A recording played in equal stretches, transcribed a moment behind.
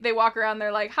they walk around,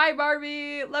 they're like, "Hi,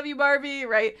 Barbie, love you, Barbie,"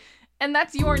 right? And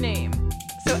that's your name.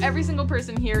 So every single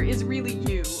person here is really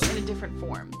you in a different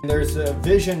form. There's a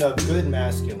vision of good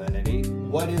masculinity.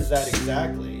 What is that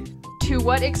exactly? To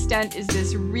what extent is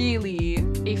this really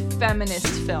a feminist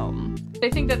film?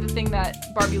 I think that the thing that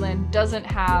Barbie Land doesn't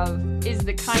have is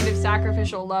the kind of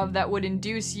sacrificial love that would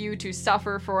induce you to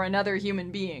suffer for another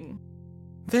human being.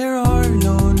 There are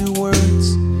no new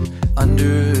words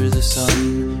under the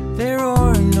sun. There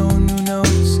are no new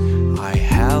notes I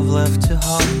have left to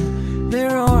hum.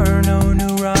 There are no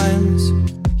new rhymes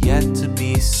yet to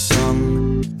be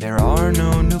sung. There are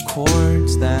no new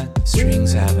chords that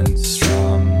strings haven't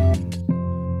strummed.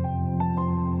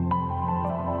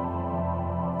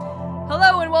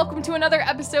 Hello and welcome to another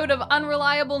episode of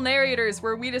Unreliable Narrators,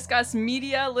 where we discuss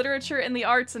media, literature, and the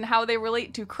arts and how they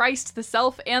relate to Christ, the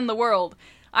self, and the world.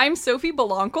 I'm Sophie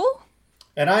Belonkel.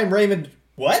 And I'm Raymond...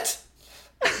 What?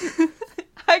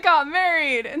 I got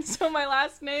married, and so my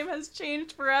last name has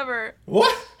changed forever.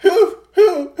 What? Who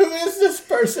is this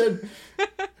person?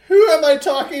 Who am I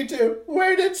talking to?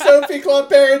 Where did Sophie Club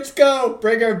Parents go?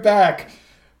 Bring her back.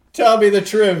 Tell me the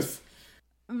truth.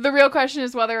 The real question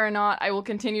is whether or not I will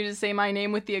continue to say my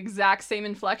name with the exact same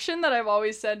inflection that I've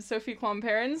always said Sophie Club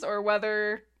Parents, or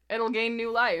whether it'll gain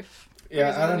new life.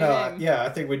 Yeah, I don't know. Yeah, I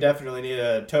think we definitely need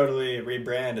to totally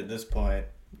rebrand at this point.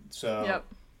 So, yep.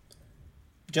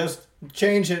 Just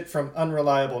change it from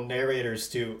Unreliable Narrators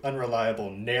to Unreliable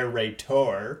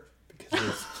Narrator.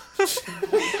 Because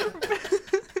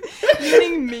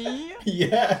meaning me?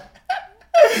 Yeah.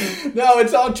 No,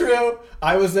 it's all true.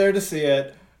 I was there to see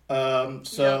it.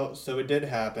 So it did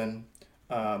happen.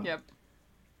 Yep.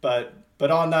 But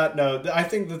on that note, I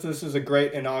think that this is a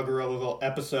great inaugural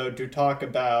episode to talk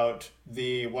about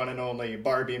the one and only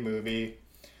Barbie movie.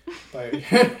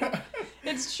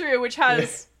 It's true, which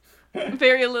has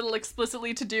very little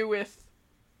explicitly to do with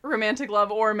romantic love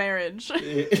or marriage.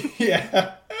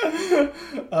 Yeah.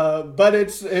 But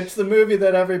it's the movie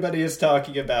that everybody is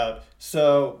talking about.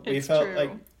 So we felt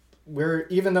like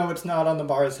even though it's not on the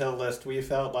Mars Hill list, we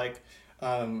felt like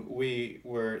we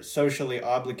were socially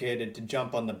obligated to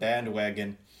jump on the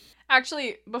bandwagon.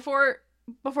 Actually, before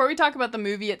we talk about the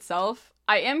movie itself,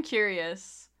 I am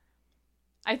curious.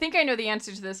 I think I know the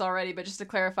answer to this already, but just to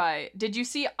clarify, did you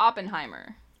see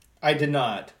Oppenheimer? I did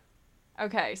not.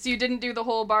 Okay, so you didn't do the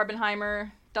whole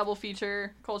Barbenheimer double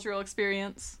feature cultural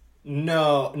experience?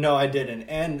 No, I didn't.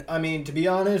 And, I mean, to be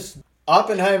honest,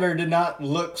 Oppenheimer did not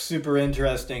look super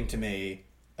interesting to me.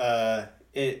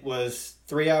 It was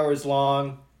 3 hours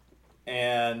long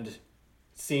and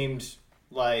seemed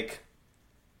like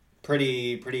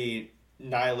pretty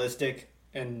nihilistic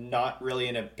and not really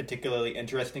in a particularly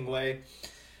interesting way.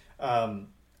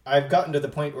 I've gotten to the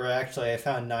point where actually I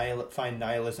find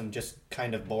nihilism just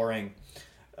kind of boring.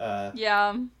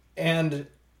 Yeah. And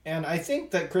I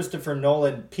think that Christopher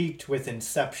Nolan peaked with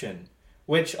Inception,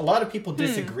 which a lot of people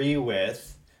disagree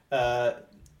with.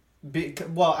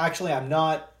 Well, actually, I'm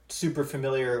not super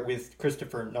familiar with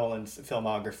Christopher Nolan's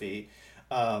filmography.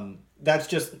 That's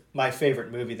just my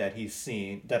favorite movie that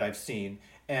I've seen.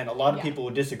 And a lot of people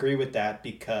would disagree with that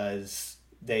because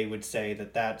they would say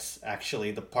that that's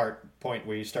actually the point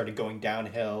where you started going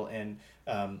downhill and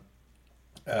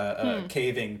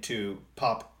caving to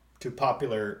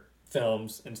popular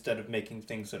films instead of making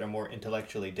things that are more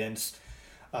intellectually dense.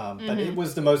 But it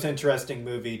was the most interesting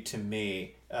movie to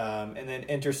me. And then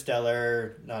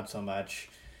Interstellar, not so much.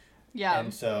 Yeah.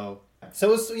 And so it's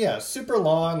super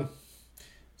long,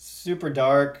 super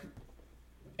dark,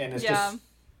 and it's just.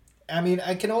 I mean,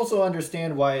 I can also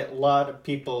understand why a lot of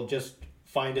people just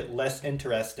find it less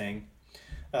interesting,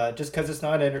 just because it's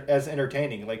not as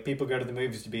entertaining. Like, people go to the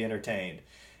movies to be entertained,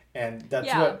 and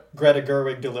that's what Greta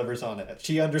Gerwig delivers on it.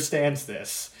 She understands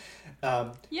this.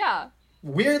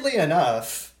 Weirdly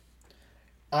enough,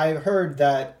 I heard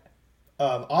that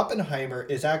Oppenheimer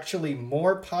is actually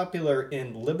more popular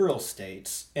in liberal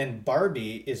states, and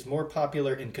Barbie is more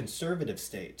popular in conservative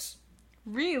states.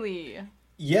 Really?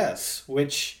 Yes,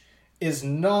 which is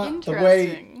not the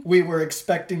way we were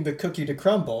expecting the cookie to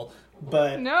crumble,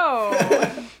 but no.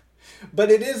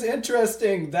 But it is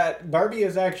interesting that Barbie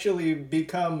has actually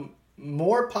become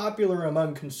more popular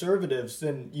among conservatives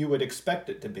than you would expect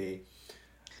it to be.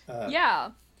 Well,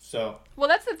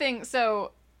 that's the thing.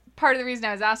 So part of the reason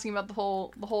I was asking about the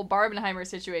whole Barbenheimer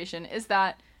situation is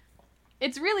that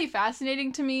it's really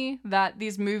fascinating to me that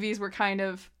these movies were kind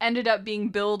of ended up being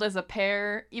billed as a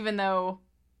pair, even though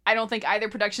I don't think either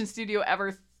production studio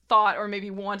ever thought or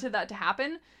maybe wanted that to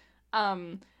happen.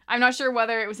 I'm not sure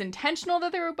whether it was intentional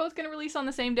that they were both going to release on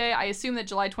the same day. I assume that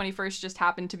July 21st just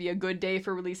happened to be a good day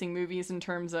for releasing movies in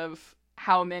terms of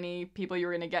how many people you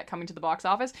were going to get coming to the box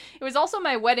office. It was also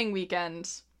my wedding weekend,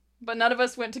 but none of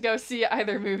us went to go see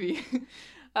either movie.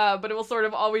 But it will sort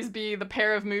of always be the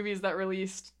pair of movies that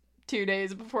released 2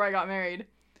 days before I got married.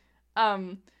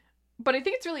 But I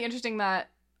think it's really interesting that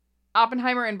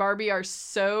Oppenheimer and Barbie are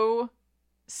so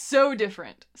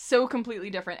different, so completely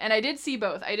different. And I did see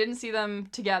both. I didn't see them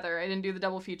together. I didn't do the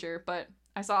double feature, but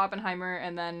I saw Oppenheimer,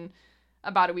 and then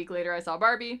about a week later I saw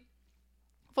Barbie.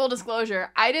 Full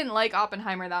disclosure, I didn't like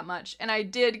Oppenheimer that much, and I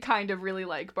did kind of really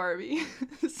like Barbie.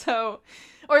 So,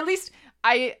 or at least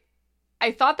I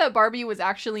thought that Barbie was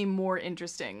actually more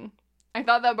interesting. I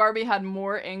thought that Barbie had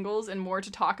more angles and more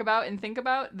to talk about and think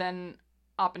about than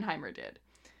Oppenheimer did.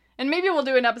 And maybe we'll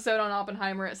do an episode on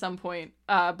Oppenheimer at some point,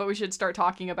 but we should start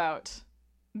talking about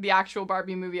the actual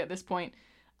Barbie movie at this point.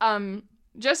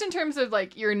 Just in terms of,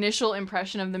 like, your initial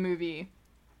impression of the movie,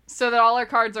 so that all our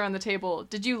cards are on the table,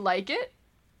 did you like it?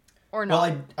 Or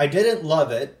not? Well, I didn't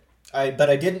love it, but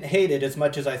I didn't hate it as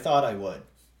much as I thought I would.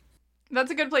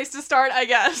 That's a good place to start, I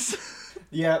guess.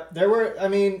 Yeah, there were, I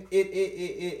mean,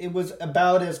 it was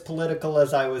about as political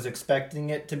as I was expecting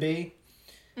it to be.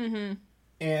 Mm-hmm.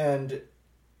 And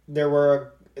there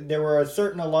were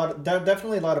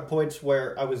definitely a lot of points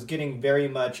where I was getting very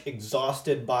much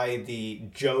exhausted by the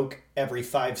joke every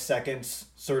 5 seconds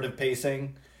sort of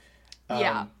pacing.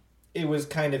 Yeah. It was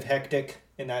kind of hectic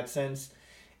in that sense.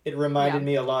 It reminded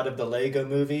me a lot of the Lego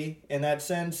movie in that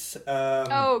sense.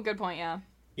 Good point, yeah.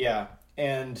 Yeah,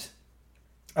 and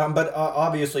but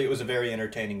obviously it was a very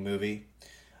entertaining movie,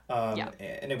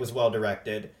 and it was well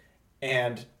directed,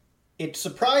 and it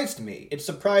surprised me. It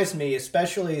surprised me,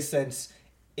 especially since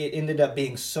it ended up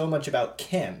being so much about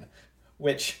Kim,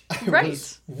 which I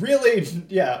was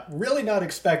really not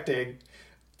expecting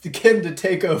Kim to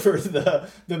take over the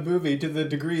movie to the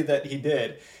degree that he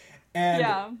did.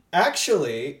 And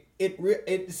actually,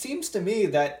 it seems to me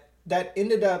that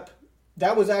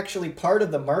was actually part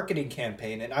of the marketing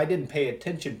campaign, and I didn't pay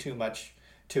attention too much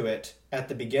to it at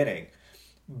the beginning.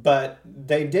 But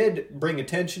they did bring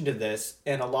attention to this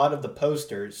in a lot of the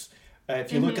posters.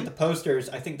 If you look at the posters,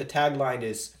 I think the tagline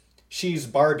is, "She's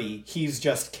Barbie, he's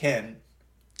just Ken."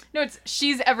 No, it's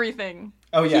 "She's everything.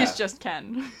 Oh, yeah. He's just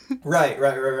Ken."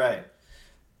 Right.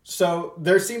 So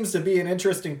there seems to be an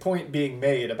interesting point being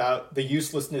made about the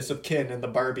uselessness of Ken in the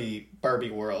Barbie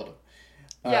world.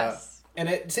 Yes. And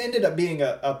it's ended up being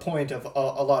a point of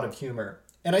a lot of humor.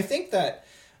 And I think that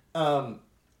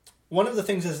one of the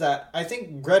things is that I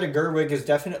think Greta Gerwig is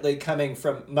definitely coming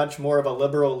from much more of a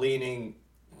liberal-leaning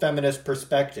feminist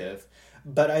perspective.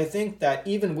 But I think that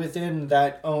even within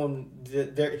that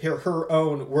her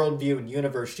own worldview and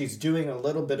universe, she's doing a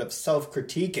little bit of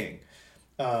self-critiquing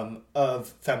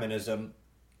of feminism.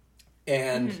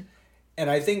 And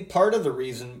I think part of the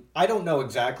reason, I don't know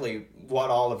exactly what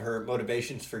all of her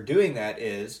motivations for doing that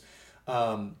is,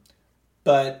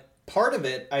 but part of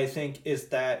it, I think, is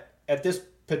that at this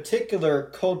particular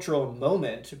cultural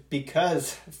moment,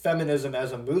 because feminism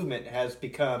as a movement has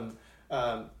become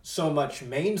so much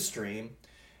mainstream,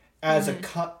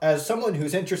 as someone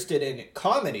who's interested in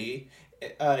comedy,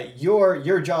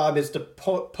 your job is to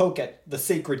poke at the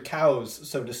sacred cows,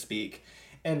 so to speak.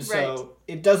 And so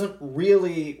it doesn't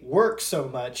really work so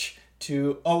much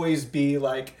to always be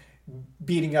like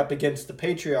beating up against the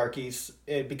patriarchies,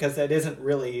 because that isn't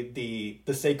really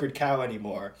the sacred cow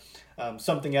anymore.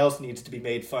 Something else needs to be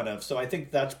made fun of. So I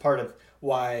think that's part of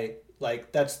why,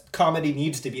 like, comedy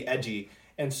needs to be edgy.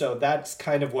 And so that's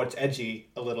kind of what's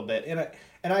edgy a little bit.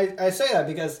 And I say that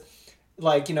because,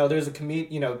 like, there's a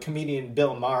comedian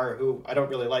Bill Maher, who I don't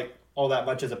really like all that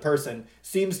much as a person,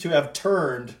 seems to have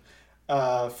turned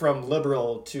from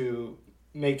liberal to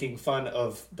making fun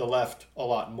of the left a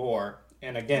lot more.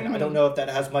 And again, I don't know if that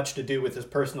has much to do with his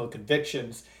personal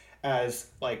convictions, as,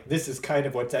 like, this is kind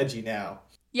of what's edgy now.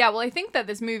 Yeah, well, I think that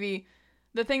this movie,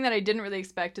 the thing that I didn't really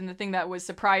expect and the thing that was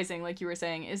surprising, like you were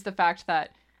saying, is the fact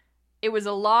that it was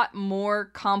a lot more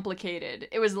complicated.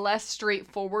 It was less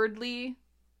straightforwardly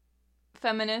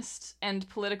feminist and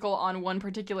political on one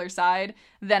particular side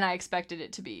than I expected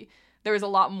it to be. There was a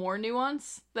lot more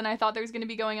nuance than I thought there was going to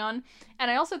be going on. And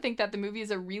I also think that the movie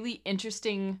is a really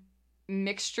interesting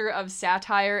mixture of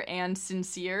satire and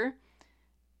sincere.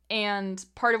 And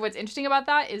part of what's interesting about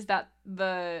that is that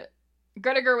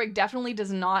Greta Gerwig definitely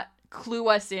does not clue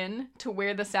us in to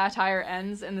where the satire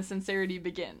ends and the sincerity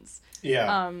begins.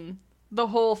 Yeah. The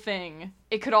whole thing,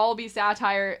 it could all be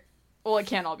satire. Well, it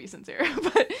can't all be sincere,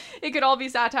 but it could all be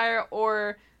satire,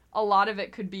 or a lot of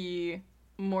it could be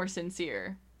more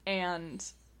sincere. And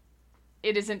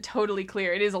it isn't totally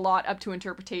clear. It is a lot up to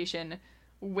interpretation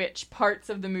which parts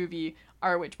of the movie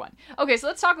are which one. Okay, so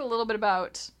let's talk a little bit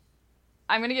about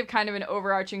I'm going to give kind of an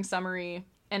overarching summary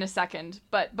in a second.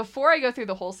 But before I go through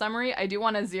the whole summary, I do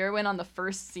want to zero in on the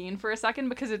first scene for a second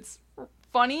because it's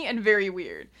funny and very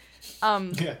weird.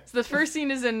 So the first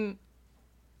scene is in...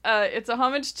 it's a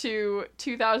homage to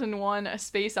 2001: A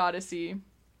Space Odyssey.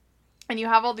 And you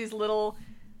have all these little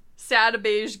sad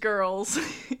beige girls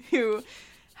who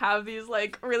have these,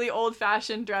 like, really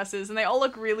old-fashioned dresses. And they all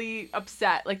look really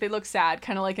upset. Like, they look sad,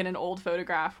 kind of like in an old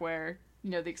photograph where, you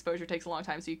know, the exposure takes a long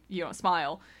time so you don't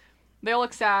smile. They all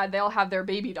look sad. They all have their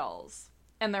baby dolls.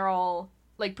 And they're all,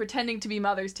 like, pretending to be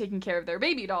mothers taking care of their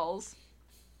baby dolls.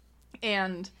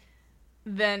 And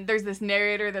then there's this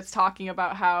narrator that's talking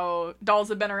about how dolls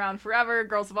have been around forever.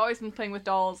 Girls have always been playing with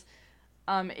dolls.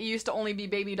 It used to only be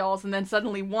baby dolls, and then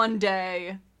suddenly one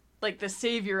day, like, the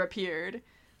savior appeared,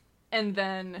 and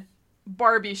then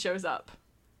Barbie shows up,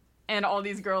 and all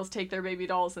these girls take their baby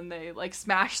dolls and they, like,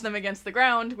 smash them against the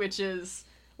ground, which is,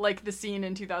 like, the scene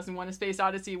in 2001: A Space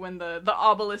Odyssey when the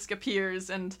obelisk appears,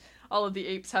 and all of the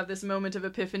apes have this moment of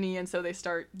epiphany, and so they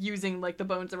start using, like, the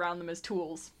bones around them as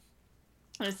tools.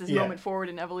 And it's this moment forward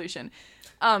in evolution.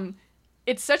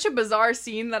 It's such a bizarre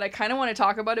scene that I kind of want to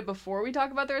talk about it before we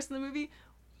talk about the rest of the movie.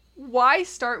 Why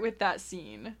start with that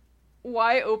scene?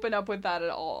 Why open up with that at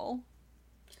all?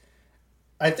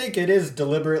 I think it is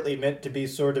deliberately meant to be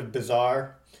sort of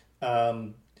bizarre,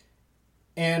 and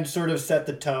sort of set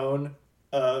the tone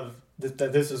of that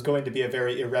this is going to be a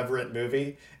very irreverent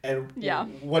movie. And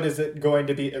what is it going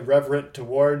to be irreverent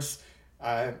towards?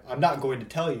 I'm not going to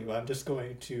tell you. I'm just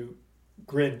going to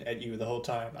grin at you the whole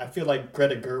time. I feel like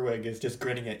Greta Gerwig is just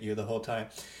grinning at you the whole time.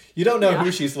 You don't know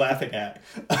who she's laughing at.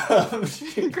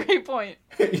 Great point.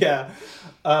 Yeah.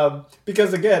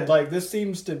 Because again, like, this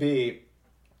seems to be,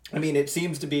 I mean, it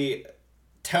seems to be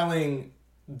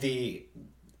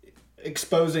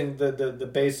exposing the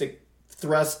basic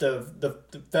thrust of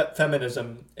the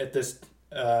feminism at this,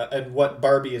 and what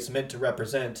Barbie is meant to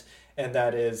represent. And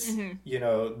that is, you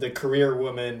know, the career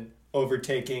woman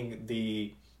overtaking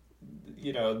the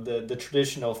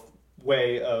traditional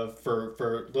way of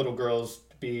for little girls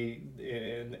to be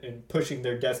in pushing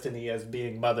their destiny as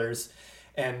being mothers,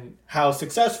 and how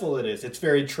successful it is. It's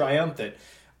very triumphant.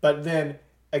 But then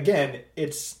again,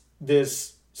 it's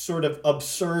this sort of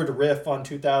absurd riff on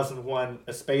 2001: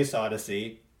 A Space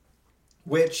Odyssey,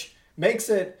 which makes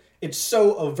it's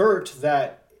so overt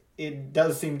that it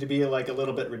does seem to be like a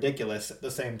little bit ridiculous at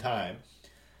the same time.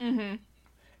 Mm-hmm.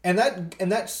 And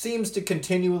that seems to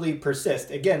continually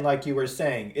persist. Again, like you were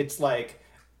saying, it's like,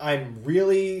 I'm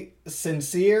really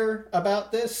sincere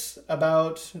about this,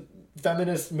 about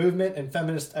feminist movement and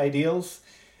feminist ideals,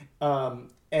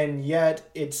 and yet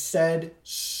it's said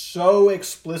so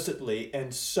explicitly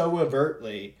and so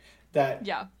overtly that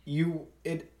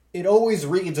it always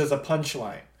reads as a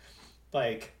punchline,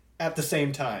 like, at the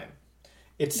same time.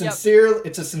 It's sincere.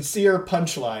 It's a sincere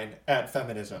punchline at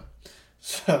feminism.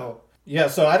 So. Yeah,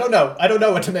 so I don't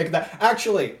know what to make of that.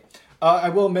 Actually, I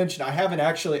will mention, I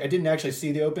didn't actually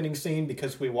see the opening scene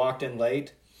because we walked in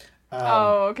late.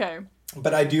 Okay.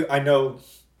 But I know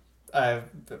I've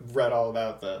read all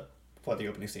about what the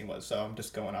opening scene was, so I'm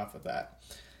just going off of that.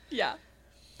 Yeah.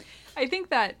 I think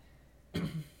that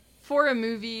for a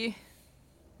movie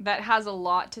that has a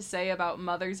lot to say about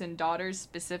mothers and daughters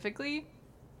specifically,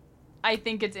 I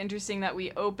think it's interesting that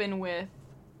we open with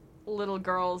little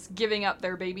girls giving up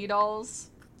their baby dolls,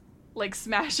 like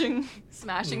smashing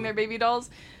their baby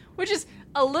dolls, which is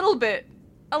a little bit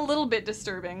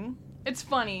disturbing. It's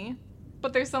funny,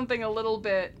 but there's something a little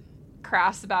bit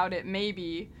crass about it,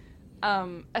 maybe,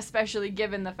 especially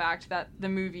given the fact that the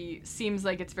movie seems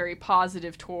like it's very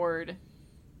positive toward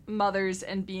mothers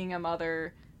and being a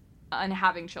mother and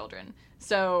having children.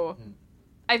 So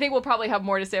I think we'll probably have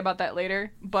more to say about that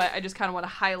later, but I just kind of want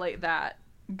to highlight that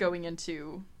going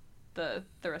into the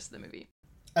rest of the movie.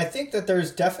 I think that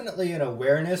there's definitely an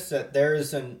awareness that there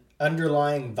is an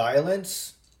underlying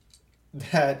violence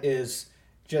that is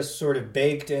just sort of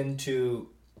baked into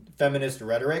feminist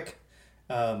rhetoric.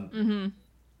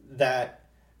 That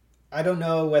I don't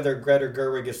know whether Greta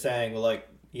Gerwig is saying, well, like,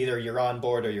 either you're on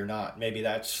board or you're not. Maybe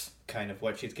that's kind of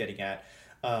what she's getting at.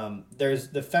 There's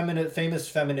the famous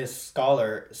feminist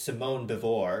scholar Simone de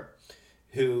Beauvoir,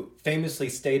 who famously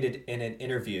stated in an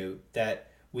interview that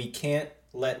we can't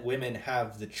let women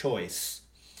have the choice.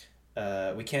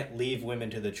 We can't leave women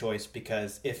to the choice,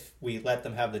 because if we let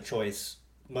them have the choice,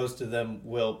 most of them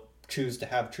will choose to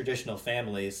have traditional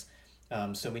families.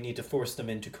 So we need to force them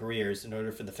into careers in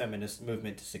order for the feminist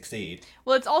movement to succeed.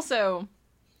 Well, it's also,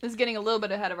 this is getting a little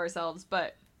bit ahead of ourselves,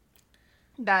 but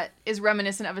that is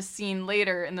reminiscent of a scene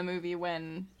later in the movie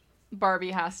when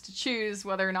Barbie has to choose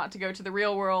whether or not to go to the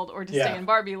real world or to stay in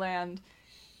Barbie land.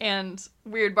 And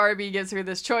Weird Barbie gives her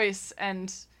this choice,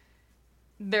 and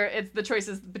the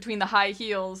choices between the high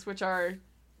heels, which are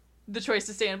the choice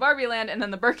to stay in Barbie land, and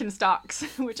then the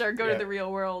Birkenstocks, which are go to the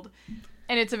real world.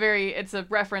 And it's a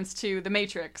reference to The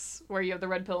Matrix, where you have the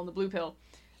red pill and the blue pill.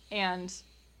 And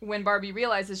when Barbie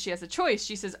realizes she has a choice,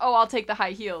 she says, "Oh, I'll take the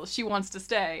high heels." She wants to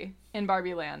stay in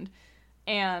Barbie land.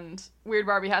 And Weird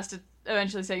Barbie has to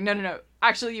eventually say, no,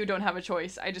 actually you don't have a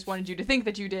choice. I just wanted you to think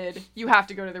that you did. You have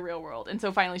to go to the real world. And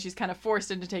so finally she's kind of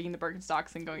forced into taking the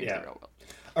Birkenstocks and going into the real world.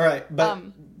 All right,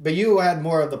 but you had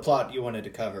more of the plot you wanted to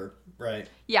cover, right?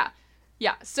 Yeah.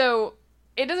 So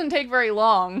it doesn't take very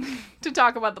long to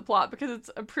talk about the plot because it's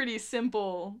a pretty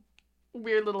simple,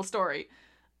 weird little story.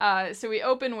 So we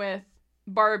open with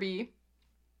Barbie,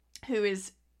 who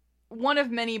is one of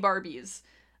many Barbies.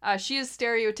 She is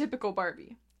stereotypical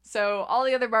Barbie. So all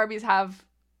the other Barbies have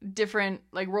different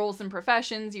roles and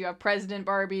professions. You have President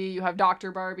Barbie, you have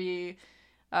Dr. Barbie,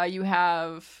 you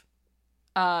have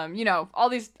all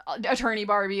these attorney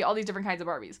Barbie, all these different kinds of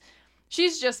Barbies.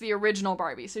 She's just the original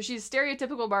Barbie. So she's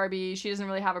stereotypical Barbie. She doesn't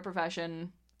really have a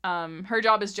profession. Her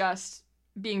job is just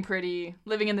being pretty,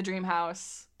 living in the dream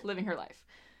house, living her life.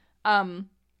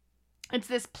 It's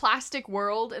this plastic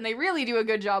world, and they really do a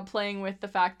good job playing with the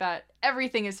fact that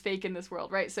everything is fake in this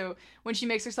world, right? So when she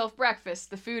makes herself breakfast,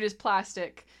 the food is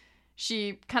plastic.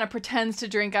 She kind of pretends to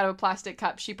drink out of a plastic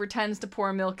cup. She pretends to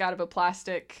pour milk out of a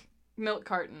plastic milk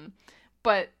carton,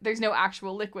 but there's no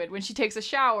actual liquid. When she takes a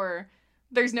shower,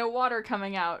 there's no water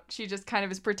coming out. She just kind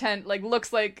of is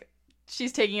looks like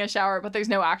she's taking a shower, but there's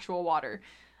no actual water.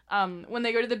 When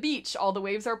they go to the beach, all the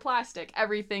waves are plastic.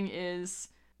 Everything is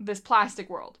this plastic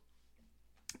world.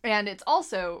 And it's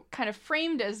also kind of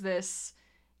framed as this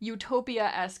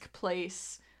utopia-esque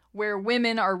place where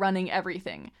women are running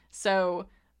everything. So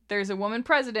there's a woman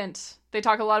president. They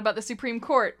talk a lot about the Supreme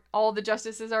Court. All the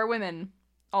justices are women.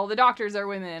 All the doctors are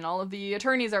women. All of the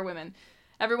attorneys are women.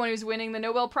 Everyone who's winning the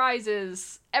Nobel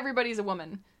Prizes, everybody's a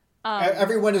woman.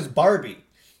 Everyone is Barbie.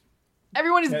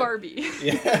 Everyone is Barbie.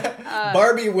 Yeah.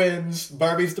 Barbie wins.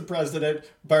 Barbie's the president.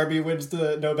 Barbie wins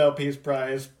the Nobel Peace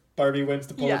Prize. Barbie wins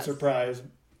the Pulitzer Prize.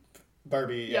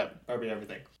 Barbie, Barbie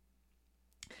everything.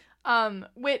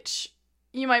 Which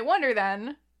you might wonder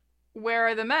then, where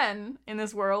are the men in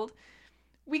this world?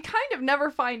 We kind of never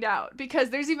find out, because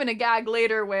there's even a gag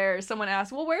later where someone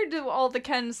asks, well, where do all the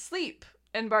Kens sleep?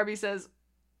 And Barbie says,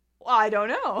 well, I don't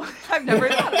know. I've never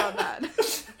thought about that.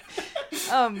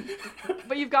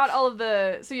 But you've got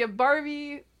so you have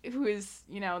Barbie, who is,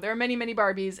 there are many, many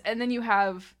Barbies, and then you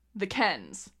have the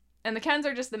Kens. And the Kens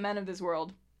are just the men of this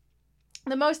world.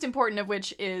 The most important of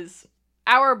which is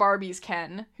our Barbie's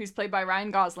Ken, who's played by Ryan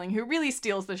Gosling, who really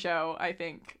steals the show, I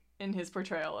think, in his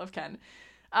portrayal of Ken.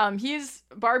 He's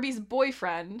Barbie's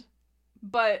boyfriend,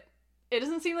 but it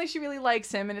doesn't seem like she really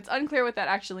likes him, and it's unclear what that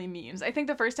actually means. I think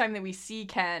the first time that we see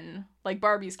Ken,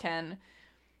 Barbie's Ken,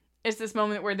 is this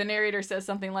moment where the narrator says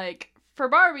something like, for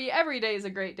Barbie, every day is a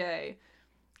great day.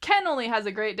 Ken only has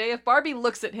a great day if Barbie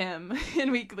looks at him.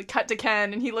 And we cut to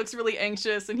Ken, and he looks really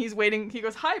anxious, and he's waiting. He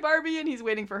goes, hi, Barbie, and he's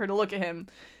waiting for her to look at him.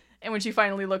 And when she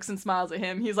finally looks and smiles at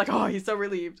him, he's like, oh, he's so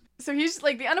relieved. So he's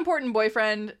the unimportant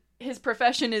boyfriend. His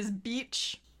profession is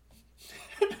beach.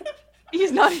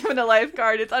 He's not even a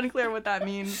lifeguard. It's unclear what that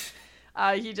means.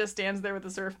 He just stands there with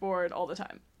a surfboard all the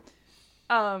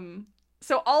time.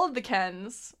 So all of the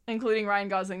Kens, including Ryan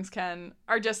Gosling's Ken,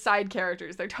 are just side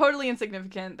characters. They're totally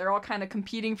insignificant. They're all kind of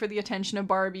competing for the attention of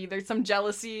Barbie. There's some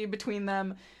jealousy between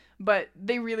them, but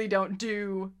they really don't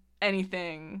do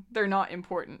anything. They're not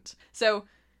important. So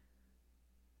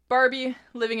Barbie,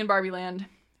 living in Barbie land,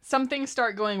 some things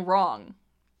start going wrong.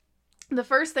 The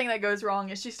first thing that goes wrong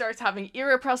is she starts having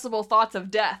irrepressible thoughts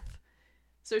of death.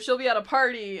 So she'll be at a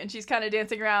party, and she's kind of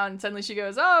dancing around, and suddenly she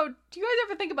goes, oh, do you guys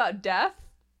ever think about death?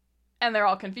 And they're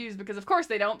all confused because of course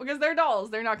they don't, because they're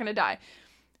dolls. They're not going to die.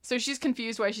 So she's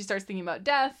confused why she starts thinking about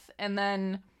death. And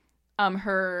then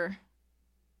her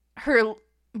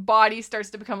body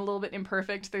starts to become a little bit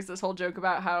imperfect. There's this whole joke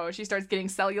about how she starts getting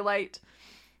cellulite.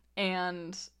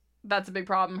 And that's a big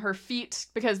problem. Her feet,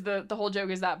 because the whole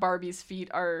joke is that Barbie's feet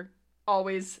are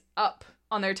always up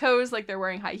on their toes like they're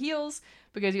wearing high heels,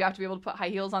 because you have to be able to put high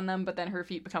heels on them, but then her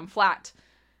feet become flat.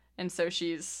 And so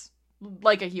she's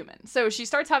like a human. So she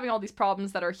starts having all these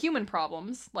problems that are human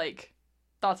problems, like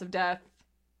thoughts of death,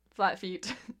 flat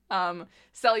feet,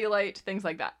 cellulite, things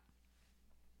like that.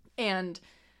 And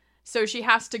so she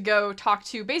has to go talk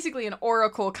to basically an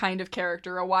oracle kind of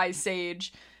character, a wise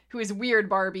sage, who is Weird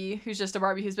Barbie, who's just a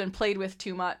Barbie who's been played with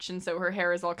too much, and so her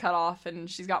hair is all cut off, and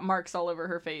she's got marks all over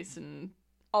her face, and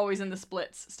always in the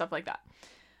splits, stuff like that.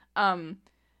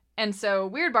 And so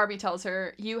Weird Barbie tells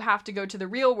her, you have to go to the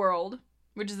real world,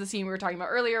 which is the scene we were talking about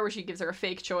earlier, where she gives her a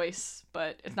fake choice,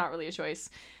 but it's not really a choice.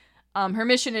 Her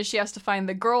mission is she has to find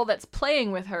the girl that's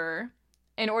playing with her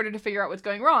in order to figure out what's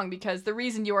going wrong, because the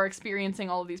reason you are experiencing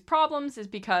all of these problems is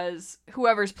because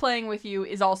whoever's playing with you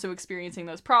is also experiencing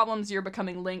those problems. You're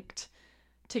becoming linked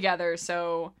together,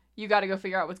 so you got to go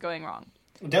figure out what's going wrong.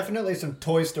 Definitely some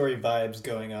Toy Story vibes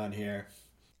going on here.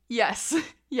 Yes.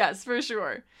 Yes, for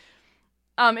sure.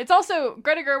 It's also,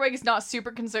 Greta Gerwig is not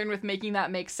super concerned with making that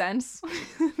make sense.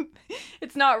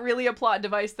 It's not really a plot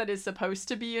device that is supposed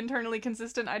to be internally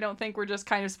consistent. I don't think we're just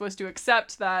kind of supposed to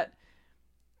accept that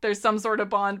there's some sort of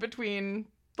bond between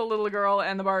the little girl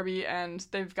and the Barbie, and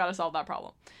they've got to solve that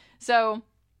problem. So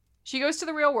she goes to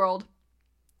the real world.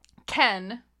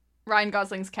 Ken, Ryan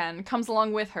Gosling's Ken, comes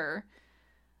along with her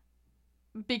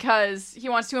because he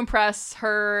wants to impress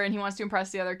her and he wants to impress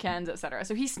the other Kens, etc.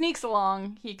 So he sneaks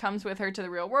along. He comes with her to the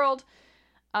real world.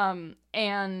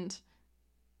 And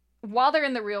while they're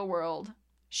in the real world,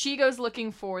 she goes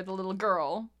looking for the little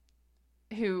girl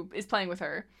who is playing with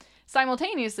her.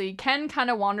 Simultaneously, Ken kind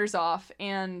of wanders off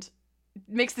and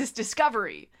makes this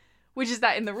discovery, which is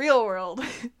that in the real world,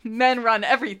 men run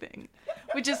everything,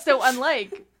 which is so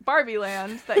unlike Barbie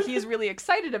Land that he's really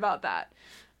excited about that.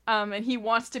 And he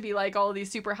wants to be like all of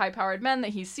these super high-powered men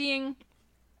that he's seeing.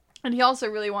 And he also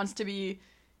really wants to be,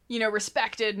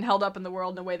 respected and held up in the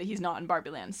world in a way that he's not in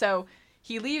Barbie Land. So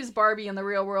he leaves Barbie in the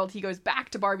real world, he goes back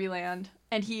to Barbie Land,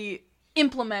 and he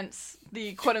implements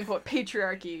the quote-unquote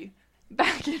patriarchy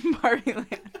back in Barbie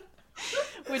Land,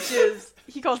 which is,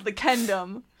 he calls the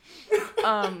Kendom,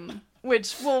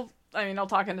 which I'll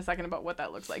talk in a second about what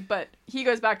that looks like, but he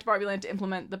goes back to Barbie Land to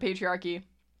implement the patriarchy.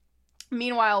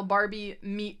 Meanwhile, Barbie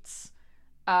meets,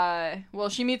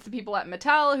 she meets the people at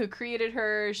Mattel who created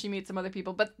her, she meets some other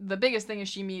people, but the biggest thing is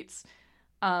she meets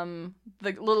the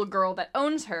little girl that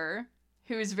owns her,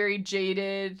 who's very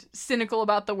jaded, cynical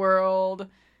about the world,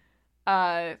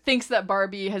 thinks that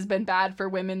Barbie has been bad for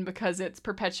women because it's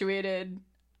perpetuated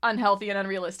unhealthy and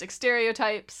unrealistic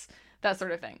stereotypes, that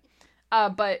sort of thing.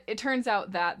 But it turns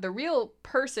out that the real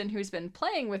person who's been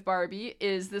playing with Barbie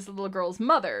is this little girl's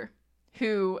mother,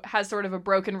 who has sort of a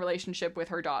broken relationship with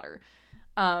her daughter.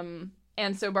 And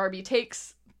so Barbie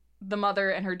takes the mother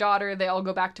and her daughter, they all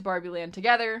go back to Barbie Land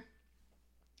together.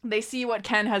 They see what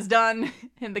Ken has done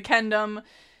in the Kendom.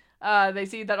 They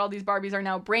see that all these Barbies are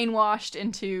now brainwashed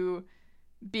into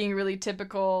being really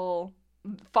typical,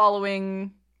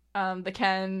 following the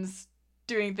Kens,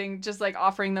 doing things, just like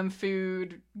offering them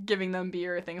food, giving them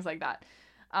beer, things like that.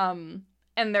 And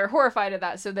they're horrified at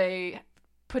that, so they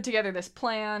put together this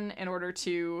plan in order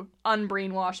to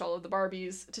unbrainwash all of the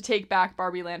Barbies to take back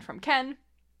Barbie Land from Ken.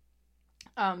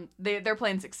 Their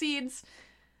plan succeeds.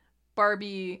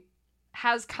 Barbie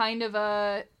has kind of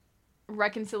a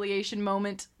reconciliation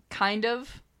moment, kind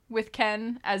of, with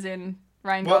Ken, as in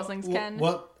Ryan Gosling's Ken.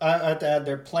 Well, I have to add,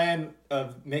 their plan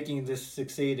of making this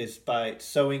succeed is by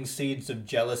sowing seeds of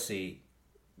jealousy,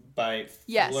 by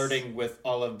flirting with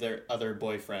all of their other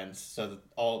boyfriends, so that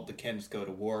all the Kens go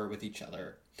to war with each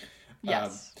other.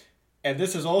 Yes. And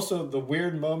this is also the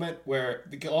weird moment where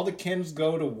all the Kens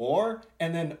go to war,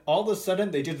 and then all of a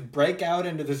sudden they just break out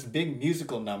into this big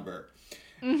musical number.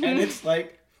 Mm-hmm. And it's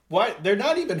like, what? They're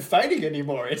not even fighting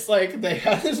anymore. It's like they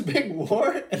have this big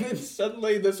war, and then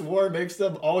suddenly this war makes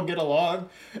them all get along.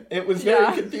 It was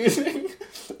very confusing.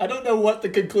 I don't know what the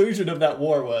conclusion of that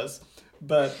war was.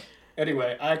 But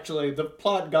anyway, actually, the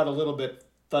plot got a little bit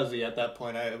fuzzy at that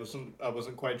point. I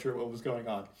wasn't quite sure what was going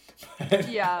on.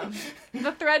 Yeah.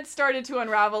 The thread started to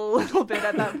unravel a little bit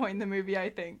at that point in the movie, I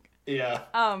think. Yeah.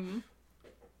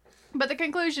 But the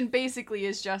conclusion basically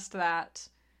is just that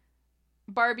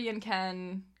Barbie and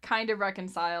Ken kind of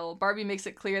reconcile. Barbie makes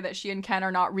it clear that she and Ken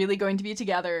are not really going to be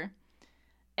together,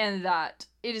 and that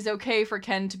it is okay for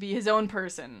Ken to be his own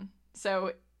person.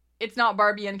 So it's not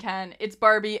Barbie and Ken, it's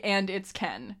Barbie and it's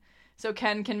Ken. So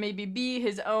Ken can maybe be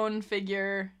his own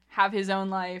figure, have his own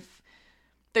life.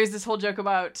 There's this whole joke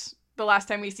about the last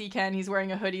time we see Ken, he's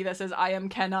wearing a hoodie that says, "I am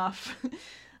Kenough."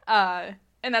 And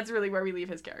that's really where we leave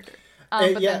his character.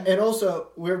 And also,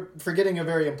 we're forgetting a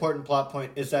very important plot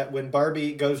point, is that when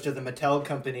Barbie goes to the Mattel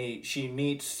company, she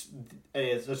meets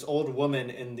this old woman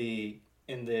in the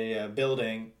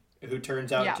building who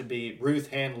turns out to be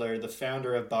Ruth Handler, the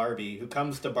founder of Barbie, who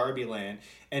comes to Barbie Land,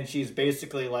 and she's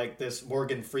basically like this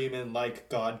Morgan Freeman-like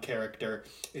god character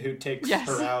who takes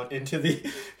her out into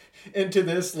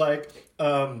this like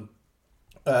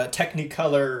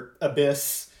Technicolor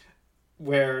abyss,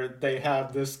 where they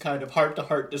have this kind of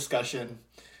heart-to-heart discussion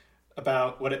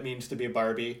about what it means to be a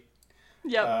Barbie.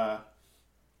 Yep.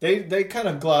 They kind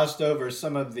of glossed over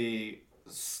some of the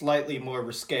slightly more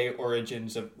risque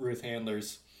origins of Ruth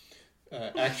Handler's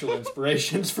actual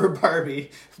inspirations for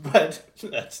Barbie, but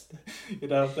that's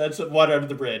water under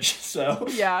the bridge. So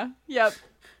yeah, yep.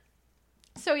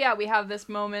 So yeah, we have this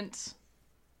moment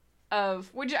of,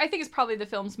 which I think is probably the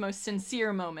film's most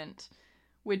sincere moment,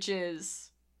 which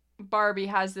is Barbie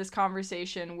has this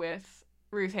conversation with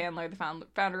Ruth Handler, the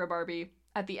founder of Barbie,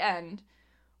 at the end,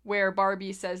 where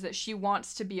Barbie says that she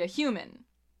wants to be a human.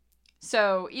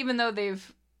 So even though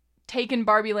they've taken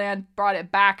Barbie Land, brought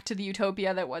it back to the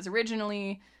utopia that was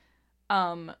originally,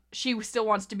 she still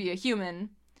wants to be a human.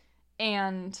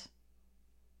 And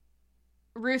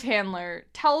Ruth Handler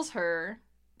tells her,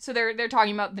 so they're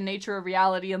talking about the nature of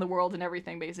reality and the world and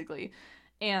everything, basically.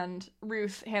 And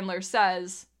Ruth Handler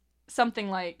says something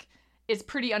like, it's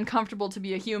pretty uncomfortable to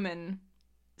be a human,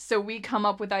 so we come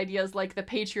up with ideas like the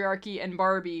patriarchy and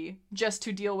Barbie just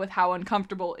to deal with how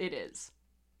uncomfortable it is.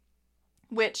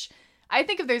 Which, I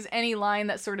think if there's any line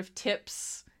that sort of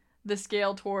tips the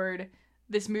scale toward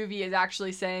this movie is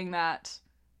actually saying that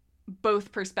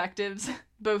both perspectives,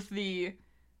 both the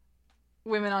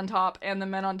women on top and the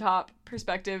men on top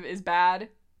perspective is bad.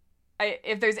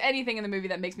 If there's anything in the movie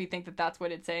that makes me think that that's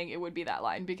what it's saying, it would be that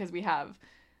line, because we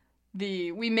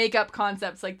make up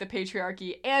concepts like the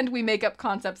patriarchy and we make up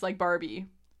concepts like Barbie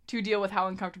to deal with how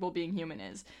uncomfortable being human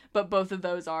is. But both of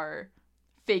those are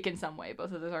fake in some way.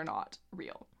 Both of those are not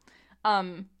real.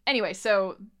 Anyway,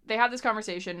 so they have this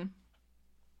conversation.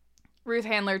 Ruth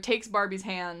Handler takes Barbie's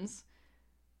hands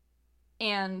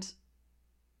and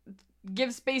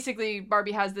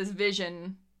Barbie has this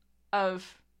vision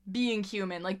of being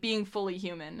human, like being fully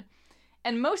human.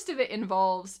 And most of it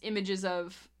involves images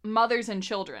of mothers and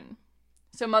children.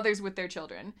 So mothers with their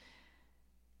children.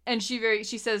 And she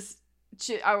says,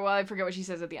 I forget what she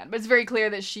says at the end, but it's very clear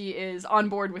that she is on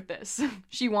board with this.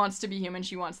 She wants to be human.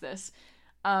 She wants this.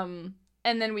 And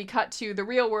then we cut to the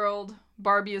real world.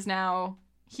 Barbie is now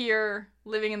here,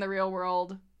 living in the real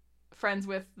world, friends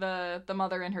with the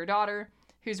mother and her daughter,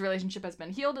 whose relationship has been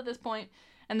healed at this point.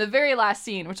 And the very last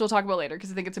scene, which we'll talk about later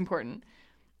because I think it's important,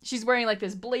 she's wearing like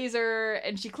this blazer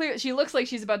and she looks like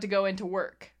she's about to go into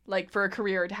work, like for a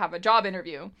career, to have a job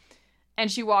interview.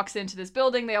 And she walks into this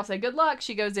building. They all say good luck.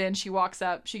 She goes in, she walks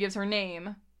up, she gives her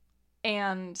name,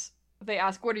 and they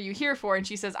ask, what are you here for? And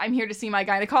she says, I'm here to see my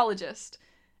gynecologist.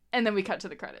 And then we cut to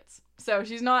the credits. So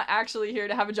she's not actually here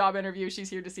to have a job interview. She's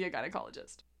here to see a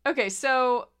gynecologist. Okay,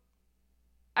 so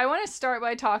I want to start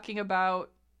by talking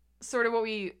about sort of what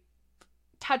we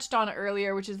touched on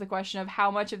earlier, which is the question of how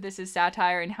much of this is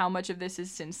satire and how much of this is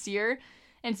sincere.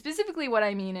 And specifically what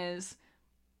I mean is,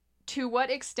 to what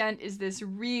extent is this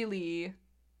really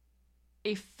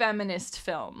a feminist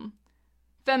film?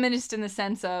 Feminist in the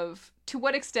sense of, to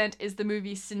what extent is the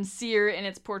movie sincere in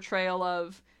its portrayal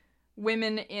of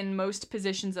women in most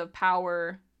positions of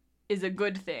power is a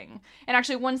good thing? And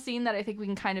actually one scene that I think we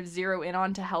can kind of zero in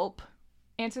on to help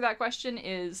answer that question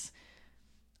is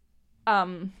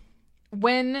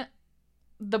when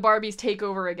the Barbies take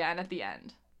over again at the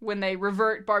end, when they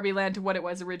revert Barbie Land to what it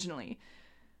was originally.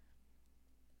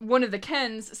 One of the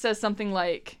Kens says something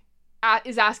like,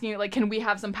 is asking, like, can we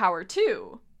have some power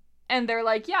too? And they're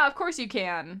like, yeah, of course you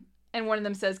can. And one of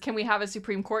them says, can we have a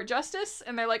Supreme Court justice?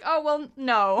 And they're like, oh, well,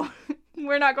 no,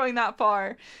 we're not going that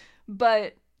far.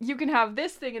 But you can have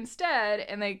this thing instead.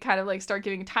 And they kind of like start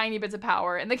giving tiny bits of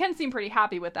power. And the Kens seem pretty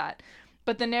happy with that.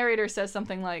 But the narrator says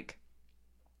something like,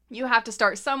 you have to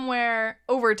start somewhere.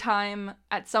 Over time,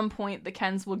 at some point, the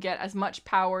Kens will get as much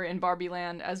power in Barbie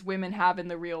Land as women have in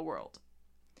the real world.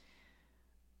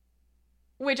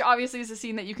 Which obviously is a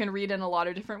scene that you can read in a lot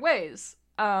of different ways.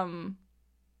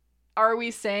 Are we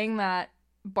saying that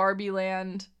Barbie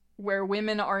Land, where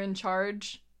women are in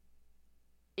charge,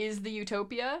 is the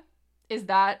utopia? Is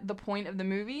that the point of the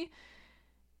movie?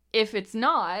 If it's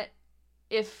not,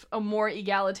 if a more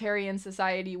egalitarian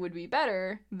society would be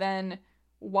better, then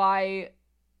why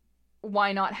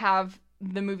not have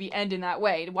the movie end in that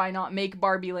way? Why not make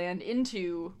Barbie Land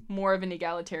into more of an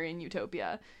egalitarian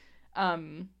utopia?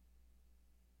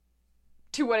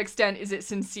 To what extent is it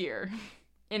sincere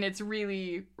in its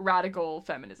really radical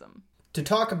feminism? To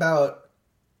talk about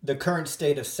the current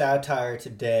state of satire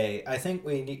today, I think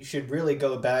we should really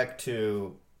go back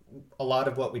to a lot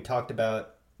of what we talked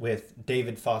about with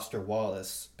David Foster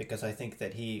Wallace, because I think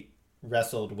that he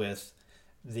wrestled with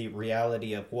the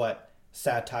reality of what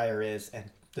satire is and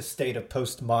the state of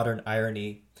postmodern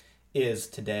irony is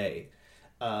today.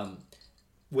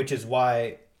 Which is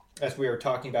why, as we were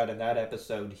talking about in that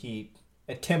episode, he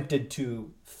attempted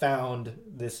to found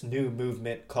this new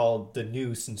movement called the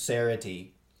New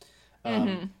Sincerity,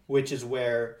 which is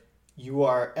where you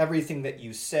are, everything that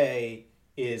you say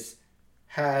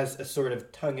has a sort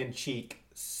of tongue-in-cheek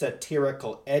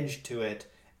satirical edge to it,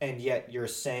 and yet you're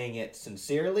saying it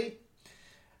sincerely.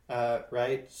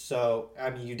 Right? So, I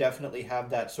mean, you definitely have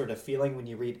that sort of feeling when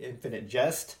you read Infinite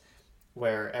Jest,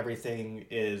 where everything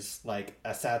is like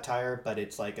a satire, but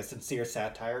it's like a sincere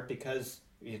satire because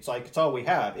it's like it's all we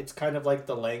have. It's kind of like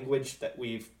the language that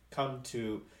we've come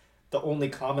to, the only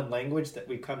common language that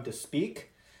we've come to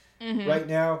speak right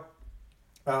now.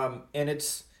 And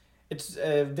it's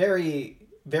very,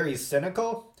 very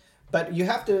cynical, but you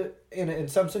have to, in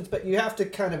some sense, but you have to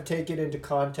kind of take it into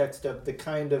context of the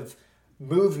kind of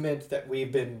movement that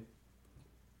we've been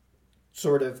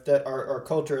sort of, that our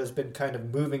culture has been kind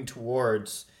of moving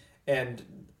towards, and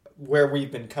where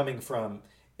we've been coming from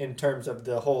in terms of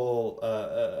the whole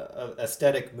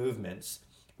aesthetic movements,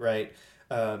 right?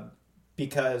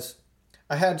 Because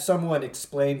I had someone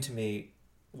explain to me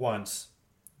once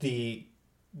the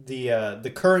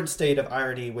current state of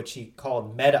irony, which he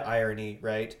called meta-irony,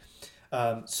 right?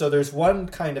 So there's one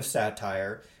kind of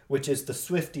satire, which is the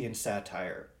Swiftian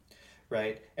satire,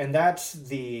 right? And that's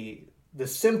the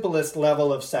simplest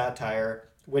level of satire,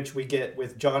 which we get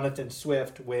with Jonathan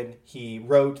Swift when he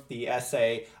wrote the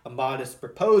essay A Modest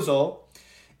Proposal,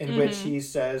 in which he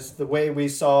says the way we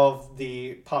solve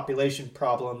the population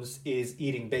problems is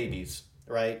eating babies,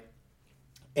 right?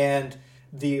 And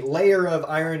the layer of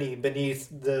irony beneath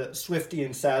the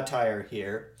Swiftian satire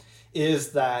here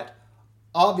is that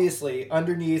obviously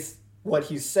underneath what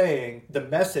he's saying, the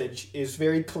message is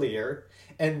very clear,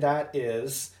 and that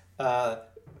is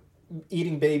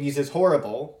eating babies is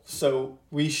horrible, so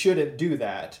we shouldn't do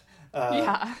that.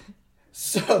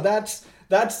 So that's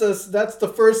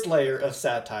the first layer of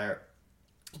satire.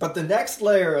 But the next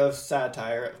layer of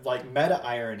satire, like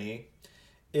meta-irony,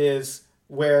 is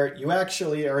where you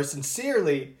actually are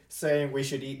sincerely saying we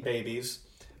should eat babies,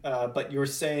 but you're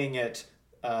saying it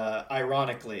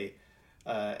ironically.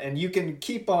 And you can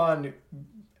keep on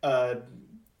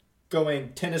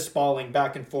going tennis balling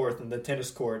back and forth in the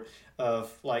tennis court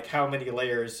of like how many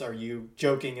layers are you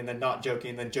joking and then not joking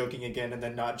and then joking again and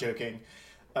then not joking,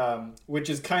 which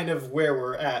is kind of where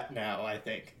we're at now, I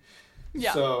think.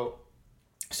 Yeah. So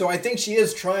I think she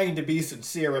is trying to be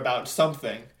sincere about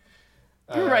something.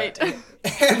 Right.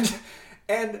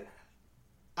 And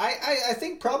I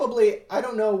think probably, I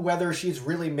don't know whether she's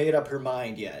really made up her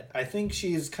mind yet. I think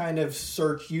she's kind of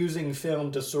using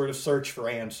film to sort of search for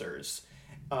answers.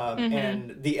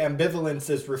 And the ambivalence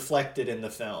is reflected in the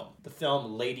film. The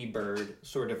film Lady Bird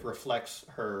sort of reflects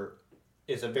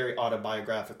is a very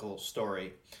autobiographical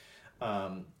story,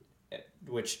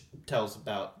 which tells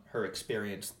about her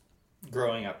experience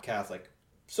growing up Catholic.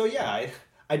 So yeah,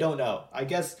 I don't know. I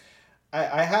guess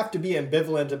I have to be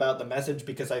ambivalent about the message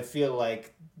because I feel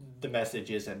like the message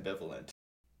is ambivalent.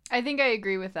 I think I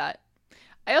agree with that.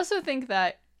 I also think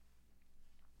that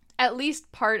at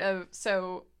least part of,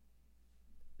 so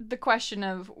the question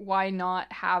of why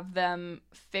not have them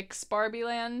fix Barbie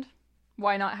Land,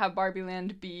 why not have Barbie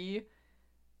Land be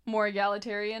more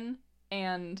egalitarian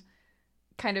and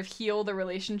kind of heal the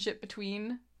relationship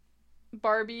between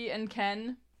Barbie and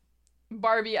Ken,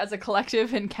 Barbie as a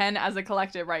collective and Ken as a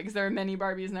collective, right? Because there are many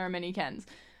Barbies and there are many Kens.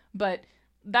 But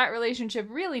that relationship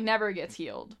really never gets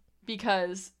healed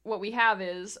because what we have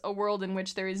is a world in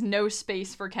which there is no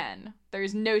space for Ken. There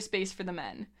is no space for the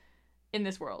men in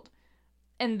this world.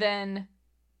 And then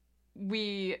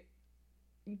we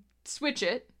switch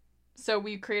it. So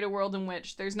we create a world in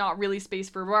which there's not really space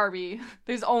for Barbie.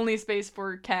 There's only space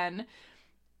for Ken.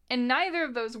 And neither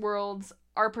of those worlds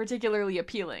are particularly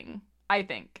appealing, I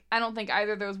think. I don't think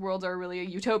either of those worlds are really a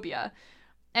utopia.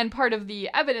 And part of the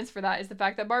evidence for that is the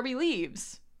fact that Barbie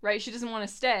leaves, right? She doesn't want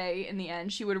to stay in the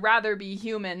end. She would rather be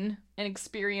human and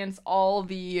experience all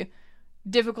the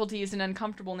difficulties and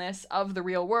uncomfortableness of the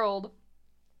real world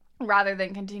rather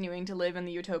than continuing to live in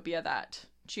the utopia that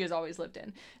she has always lived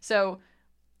in. So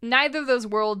neither of those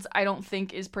worlds I don't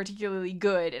think is particularly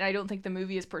good, and I don't think the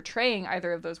movie is portraying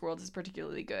either of those worlds as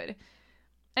particularly good.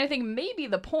 And I think maybe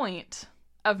the point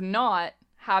of not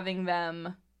having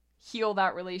them heal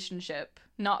that relationship,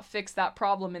 not fix that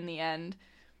problem in the end,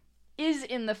 is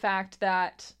in the fact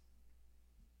that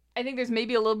I think there's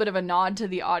maybe a little bit of a nod to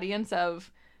the audience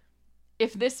of,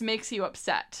 if this makes you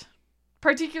upset,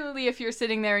 particularly if you're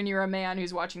sitting there and you're a man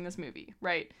who's watching this movie,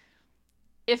 right?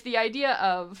 If the idea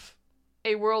of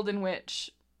a world in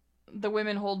which the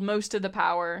women hold most of the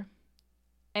power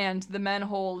and the men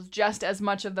hold just as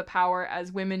much of the power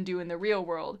as women do in the real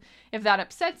world, if that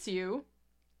upsets you,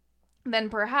 then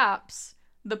perhaps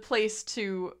the place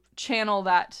to channel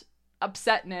that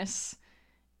upsetness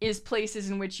is places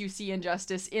in which you see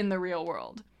injustice in the real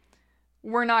world.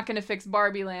 We're not going to fix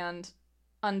Barbie Land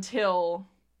until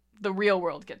the real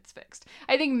world gets fixed.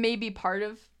 I think maybe part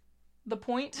of the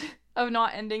point of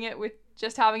not ending it with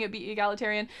just having it be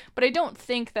egalitarian, but I don't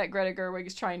think that Greta Gerwig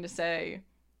is trying to say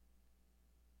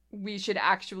we should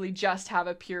actually just have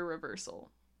a pure reversal.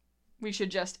 We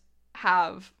should just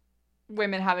have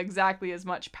women have exactly as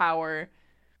much power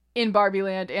in Barbie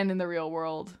Land and in the real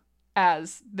world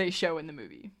as they show in the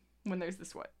movie when there's the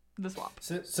swap.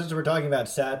 Since we're talking about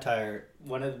satire,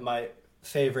 one of my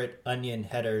favorite Onion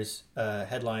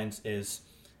headlines is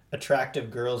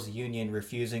 "Attractive Girls Union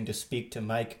Refusing to Speak to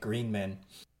Mike Greenman."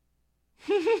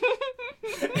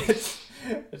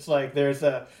 It's like there's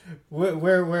a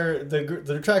where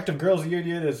the Attractive Girls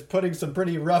Union is putting some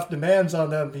pretty rough demands on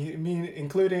them,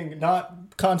 including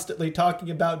not constantly talking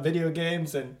about video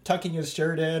games and tucking his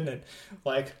shirt in, and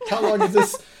like how long is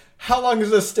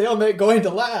this stalemate going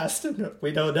to last?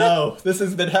 We don't know. This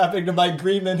has been happening to Mike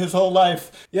Greenman his whole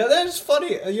life. Yeah, that is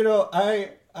funny. You know,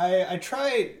 I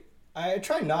try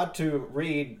not to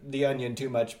read The Onion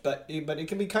too much, but it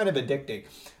can be kind of addicting.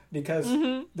 Because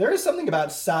there is something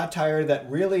about satire that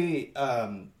really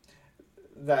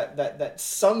that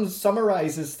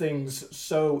summarizes things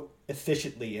so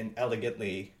efficiently and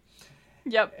elegantly,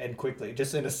 and quickly,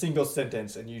 just in a single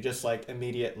sentence, and you just like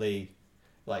immediately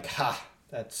like, ha,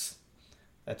 that's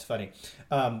funny.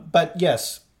 But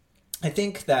yes, I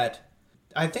think that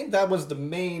was the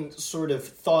main sort of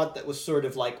thought that was sort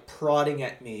of like prodding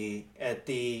at me at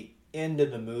the end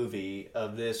of the movie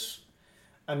of this.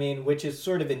 I mean, which is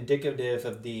sort of indicative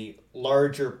of the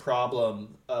larger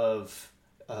problem of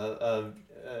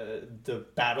the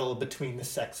battle between the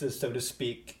sexes, so to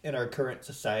speak, in our current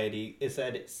society, is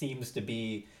that it seems to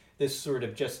be this sort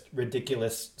of just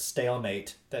ridiculous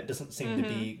stalemate that doesn't seem to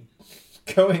be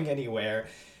going anywhere.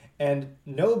 And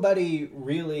nobody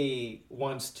really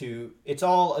wants to... It's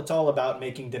all about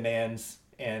making demands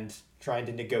and trying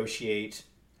to negotiate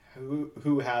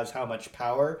who has how much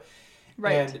power.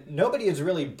 Right. And nobody is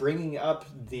really bringing up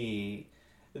the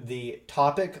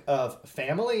topic of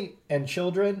family and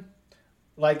children.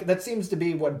 Like, that seems to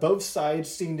be what both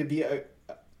sides seem to be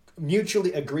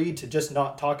mutually agreed to just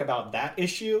not talk about that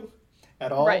issue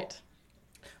at all. Right.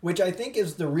 Which I think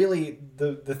is the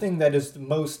thing that is the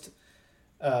most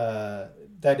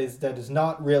that is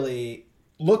not really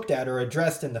looked at or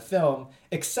addressed in the film,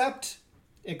 except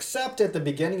at the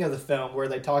beginning of the film where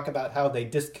they talk about how they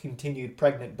discontinued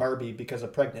Pregnant Barbie because a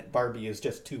pregnant Barbie is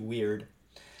just too weird.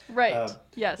 Right.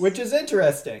 Yes. Which is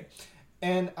interesting.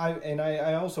 And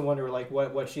I also wonder like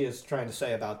what she is trying to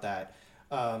say about that.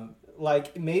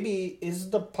 Like maybe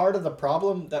is the part of the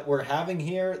problem that we're having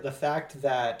here the fact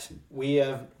that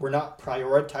we're not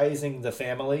prioritizing the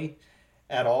family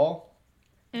at all?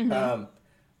 Mm-hmm.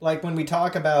 Like when we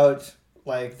talk about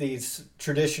like these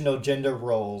traditional gender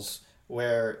roles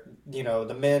where, you know,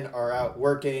 the men are out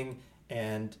working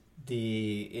and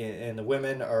the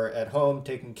women are at home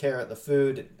taking care of the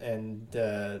food and,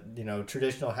 you know,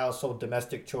 traditional household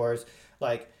domestic chores.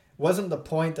 Like, wasn't the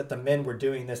point that the men were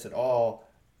doing this at all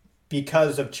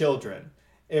because of children?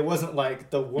 It wasn't like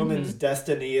the woman's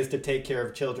destiny is to take care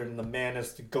of children and the man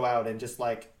is to go out and just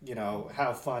like, you know,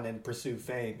 have fun and pursue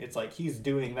fame. It's like he's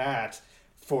doing that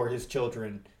for his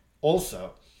children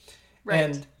also. Right.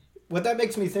 And what that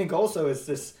makes me think also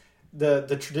is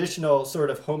the traditional sort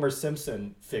of Homer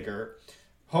Simpson figure.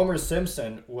 Homer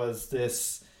Simpson was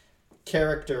this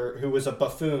character who was a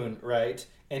buffoon, right?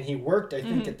 And he worked, I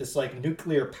think, at this like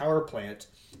nuclear power plant.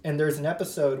 And there's an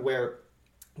episode where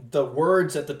the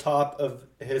words at the top of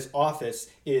his office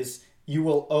is, "You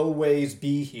will always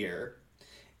be here."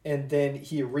 And then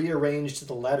he rearranged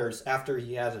the letters after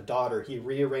he has a daughter. He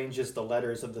rearranges the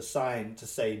letters of the sign to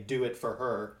say, "Do it for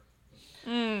her."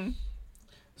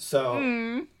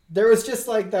 So there was just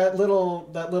like that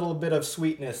little bit of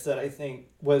sweetness that I think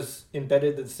was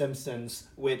embedded in The Simpsons,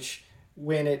 which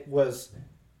when it was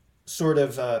sort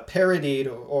of parodied,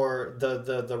 or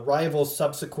the rival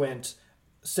subsequent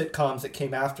sitcoms that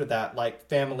came after that, like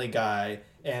Family Guy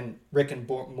and Rick and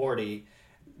Morty,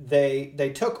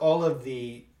 they took all of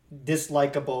the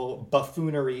dislikable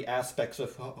buffoonery aspects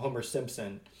of Homer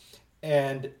Simpson,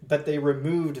 but they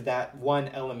removed that one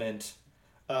element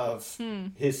of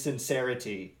his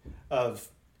sincerity of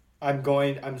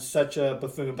I'm such a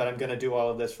buffoon, but I'm going to do all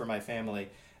of this for my family.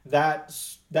 That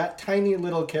tiny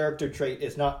little character trait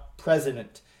is not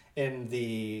present in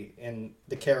the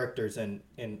characters in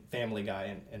Family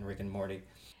Guy and Rick and Morty.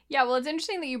 Yeah, well, it's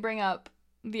interesting that you bring up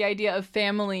the idea of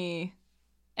family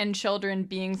and children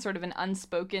being sort of an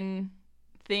unspoken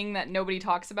thing that nobody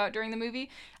talks about during the movie.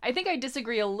 I think I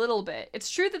disagree a little bit. It's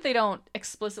true that they don't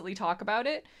explicitly talk about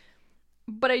it,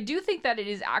 but I do think that it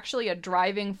is actually a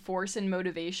driving force and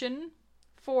motivation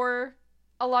for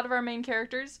a lot of our main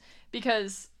characters,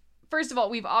 because first of all,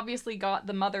 we've obviously got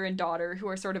the mother and daughter who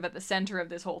are sort of at the center of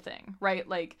this whole thing, right?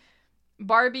 Like,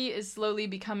 Barbie is slowly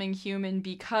becoming human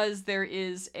because there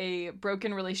is a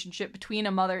broken relationship between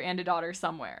a mother and a daughter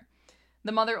somewhere.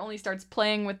 The mother only starts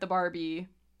playing with the Barbie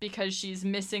because she's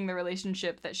missing the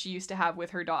relationship that she used to have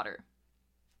with her daughter.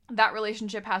 That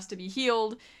relationship has to be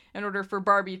healed in order for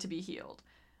Barbie to be healed,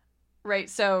 right?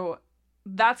 So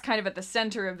that's kind of at the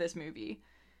center of this movie.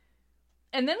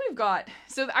 And then we've got,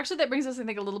 so actually that brings us, I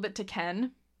think, a little bit to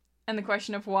Ken and the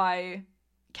question of why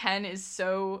Ken is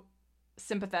so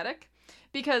sympathetic.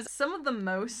 Because some of the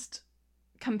most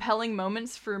compelling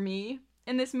moments for me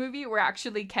in this movie were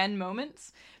actually Ken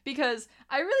moments, because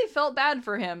I really felt bad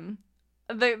for him.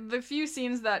 The few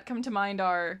scenes that come to mind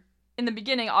are, in the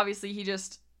beginning, obviously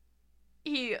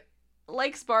he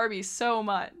likes Barbie so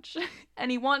much, and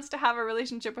he wants to have a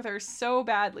relationship with her so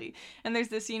badly. And there's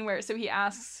this scene where, so he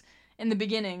asks in the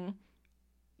beginning,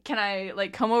 can I,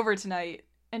 like, come over tonight?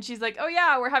 And she's like, oh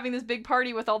yeah, we're having this big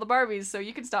party with all the Barbies, so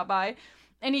you can stop by.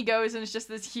 And he goes, and it's just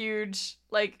this huge,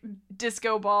 like,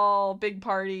 disco ball, big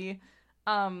party,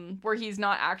 where he's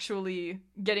not actually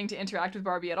getting to interact with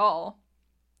Barbie at all.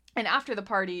 And after the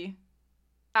party,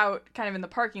 out kind of in the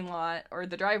parking lot or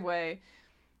the driveway,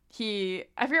 I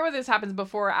forget whether this happens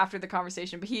before or after the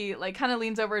conversation, but he, like, kind of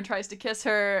leans over and tries to kiss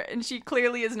her, and she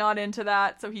clearly is not into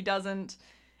that, so he doesn't.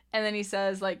 And then he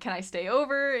says, like, can I stay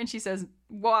over? And she says,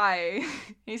 why?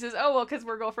 And he says, oh, well, because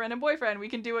we're girlfriend and boyfriend. We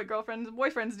can do what girlfriends and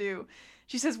boyfriends do.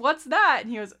 She says, what's that? And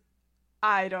he goes,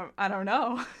 I don't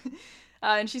know.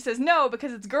 And she says, no,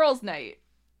 because it's girls' night.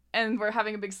 And we're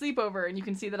having a big sleepover. And you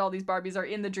can see that all these Barbies are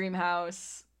in the dream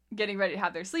house getting ready to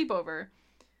have their sleepover.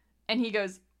 And he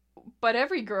goes, but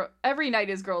every night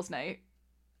is girls' night.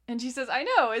 And she says, I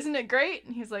know, isn't it great?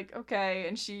 And he's like, okay.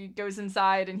 And she goes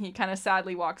inside and he kind of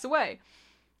sadly walks away.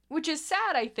 Which is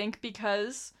sad, I think,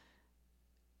 because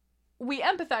we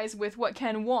empathize with what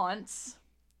Ken wants,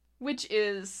 which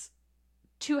is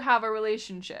to have a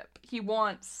relationship. He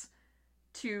wants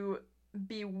to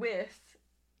be with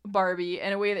Barbie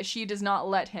in a way that she does not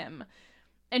let him.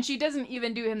 And she doesn't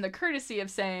even do him the courtesy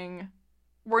of saying,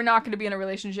 we're not going to be in a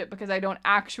relationship because I don't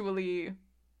actually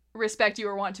respect you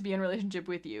or want to be in a relationship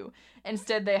with you.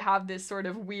 Instead, they have this sort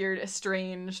of weird,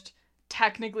 estranged,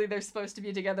 technically they're supposed to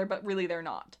be together, but really they're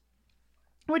not.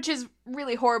 Which is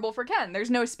really horrible for Ken.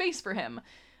 There's no space for him.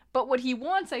 But what he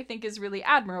wants, I think, is really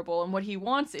admirable. And what he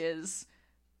wants is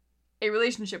a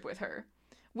relationship with her.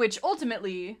 Which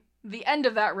ultimately, the end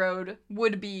of that road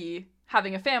would be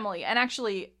having a family. And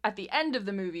actually, at the end of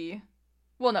the movie...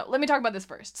 Well, no, let me talk about this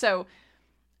first. So,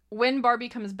 when Barbie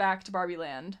comes back to Barbie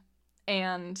Land,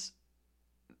 and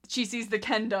she sees the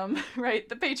Kendom, right?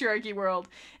 The patriarchy world.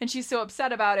 And she's so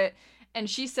upset about it. And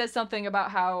she says something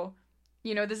about how,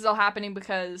 you know, this is all happening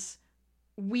because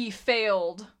we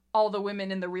failed all the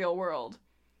women in the real world.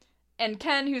 And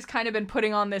Ken, who's kind of been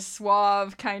putting on this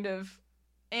suave kind of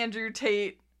Andrew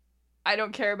Tate, I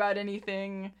don't care about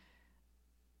anything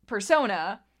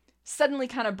persona, suddenly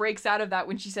kind of breaks out of that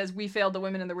when she says, we failed the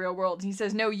women in the real world. And he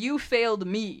says, no, you failed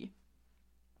me.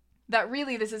 That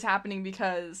really this is happening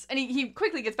because... And he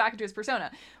quickly gets back into his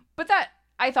persona. But that,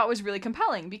 I thought, was really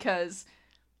compelling because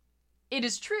it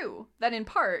is true that in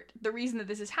part, the reason that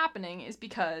this is happening is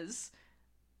because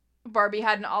Barbie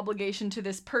had an obligation to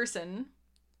this person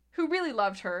who really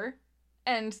loved her,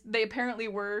 and they apparently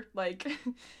were, like,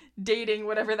 dating,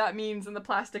 whatever that means in the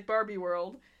plastic Barbie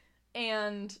world,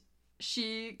 and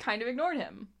she kind of ignored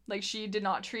him. Like, she did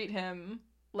not treat him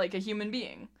like a human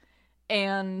being.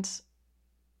 And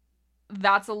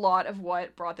that's a lot of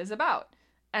what brought this about.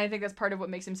 And I think that's part of what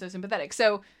makes him so sympathetic.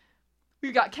 So,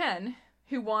 we've got Ken,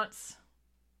 who wants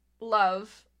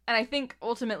love, and I think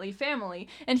ultimately family.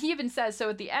 And he even says, so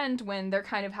at the end, when they're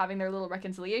kind of having their little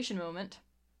reconciliation moment,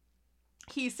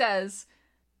 he says,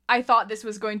 I thought this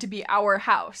was going to be our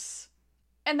house.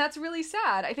 And that's really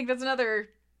sad. I think that's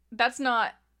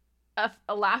not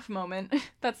a laugh moment.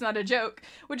 That's not a joke,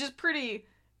 which is pretty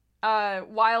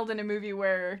wild in a movie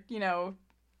where, you know,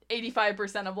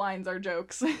 85% of lines are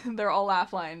jokes. They're all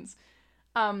laugh lines.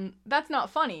 That's not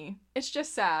funny. It's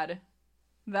just sad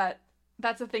that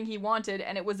that's a thing he wanted,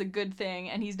 and it was a good thing,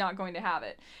 and he's not going to have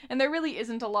it. And there really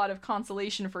isn't a lot of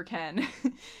consolation for Ken.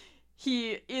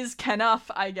 He is Kenuff,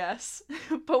 I guess.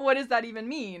 But what does that even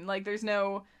mean? Like,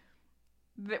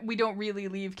 we don't really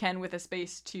leave Ken with a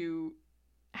space to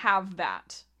have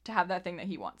that thing that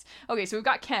he wants. Okay, so we've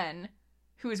got Ken,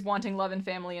 who's wanting love and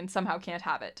family and somehow can't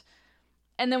have it.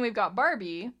 And then we've got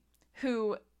Barbie,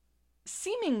 who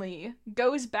seemingly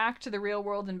goes back to the real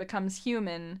world and becomes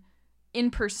human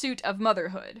in pursuit of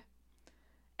motherhood.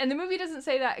 And the movie doesn't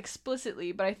say that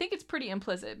explicitly, but I think it's pretty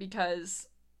implicit because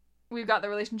we've got the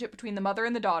relationship between the mother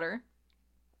and the daughter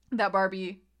that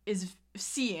Barbie is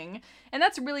seeing. And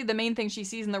that's really the main thing she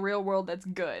sees in the real world that's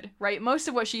good, right? Most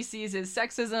of what she sees is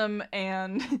sexism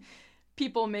and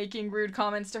people making rude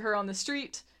comments to her on the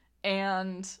street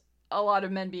and a lot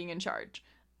of men being in charge.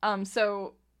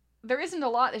 So there isn't a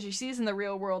lot that she sees in the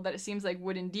real world that it seems like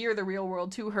would endear the real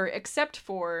world to her, except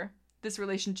for this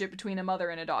relationship between a mother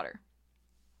and a daughter.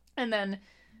 And then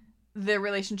the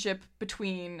relationship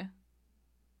between,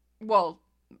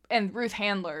 and Ruth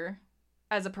Handler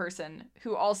as a person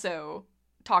who also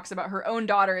talks about her own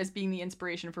daughter as being the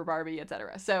inspiration for Barbie,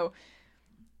 etc. So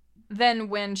then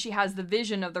when she has the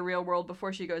vision of the real world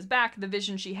before she goes back, the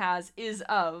vision she has is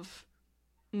of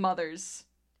mothers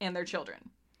and their children.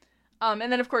 And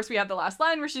then, of course, we have the last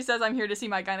line where she says, "I'm here to see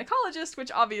my gynecologist,"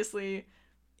 which obviously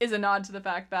is a nod to the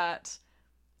fact that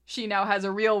she now has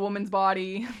a real woman's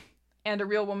body and a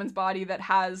real woman's body that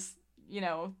has,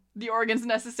 the organs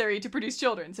necessary to produce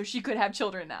children. So she could have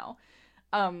children now,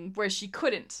 whereas she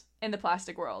couldn't in the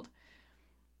plastic world.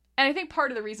 And I think part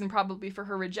of the reason probably for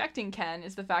her rejecting Ken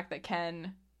is the fact that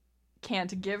Ken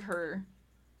can't give her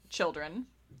children.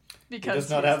 Because he does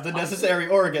not have the necessary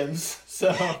organs.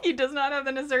 So he does not have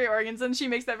the necessary organs, and she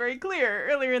makes that very clear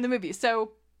earlier in the movie.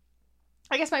 So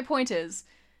I guess my point is,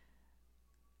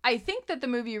 I think that the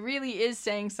movie really is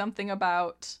saying something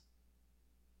about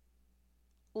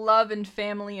love and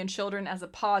family and children as a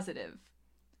positive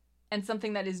and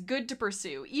something that is good to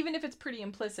pursue, even if it's pretty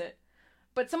implicit.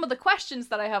 But some of the questions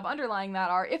that I have underlying that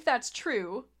are, if that's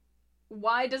true,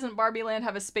 why doesn't Barbie Land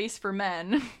have a space for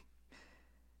men?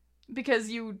 Because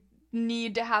you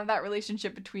need to have that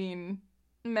relationship between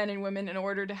men and women in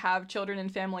order to have children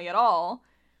and family at all.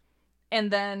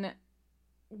 And then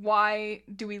why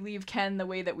do we leave Ken the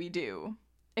way that we do?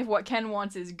 If what Ken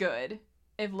wants is good,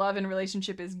 if love and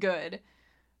relationship is good,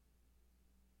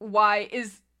 why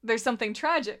is there something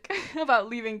tragic about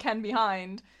leaving Ken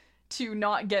behind to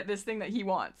not get this thing that he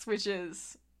wants, which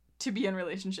is to be in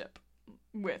relationship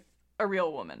with a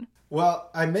real woman?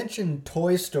 Well, I mentioned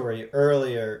Toy Story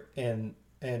earlier in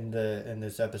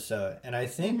this episode, and I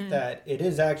think that it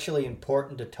is actually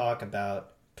important to talk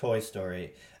about Toy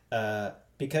Story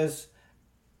because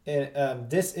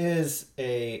this is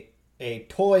a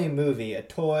toy movie,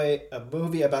 a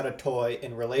movie about a toy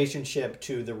in relationship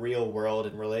to the real world,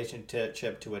 in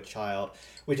relationship to a child,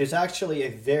 which is actually a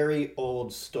very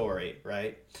old story,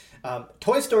 right?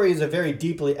 Toy Story is a very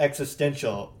deeply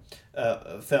existential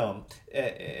film,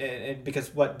 and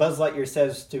because what Buzz Lightyear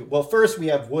says to, well, first we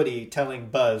have Woody telling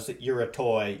Buzz that you're a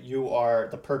toy,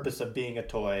 the purpose of being a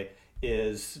toy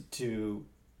is to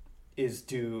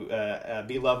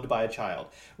be loved by a child,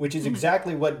 which is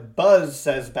exactly what Buzz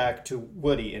says back to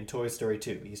Woody in Toy Story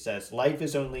 2. He says, life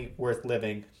is only worth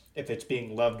living if it's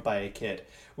being loved by a kid,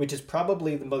 which is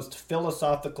probably the most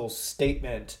philosophical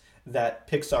statement that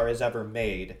Pixar has ever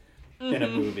made in a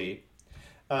movie.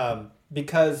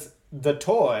 Because the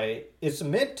toy is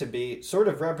meant to be sort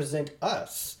of represent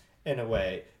us in a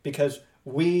way, because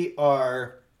we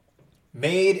are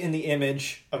made in the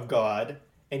image of God,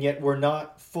 and yet we're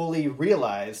not fully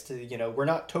realized, we're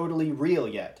not totally real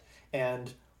yet.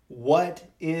 And what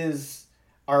is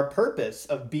our purpose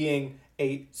of being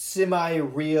a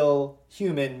semi-real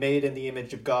human made in the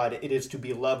image of God? It is to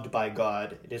be loved by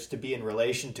God. It is to be in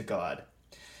relation to God.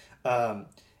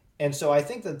 And so I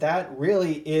think that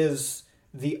really is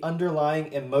the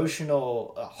underlying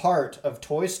emotional heart of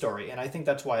Toy Story. And I think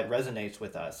that's why it resonates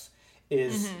with us,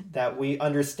 is that we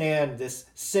understand this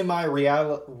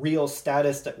semi-real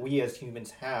status that we as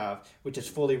humans have, which is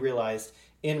fully realized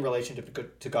in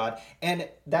relationship to God. And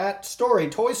that story,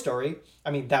 Toy Story,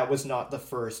 that was not the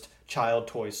first child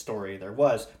toy story there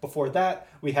was. Before that,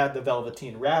 we had the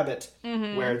Velveteen Rabbit,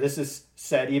 where this is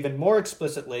said even more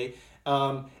explicitly.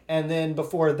 And then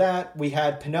before that, we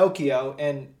had Pinocchio,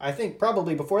 and I think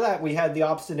probably before that, we had The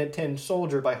Obstinate Tin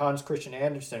Soldier by Hans Christian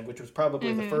Andersen, which was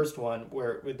probably the first one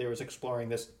where they was exploring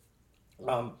this.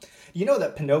 You know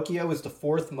that Pinocchio is the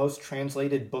 4th most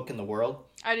translated book in the world?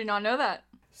 I did not know that.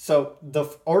 So the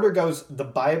order goes the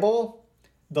Bible,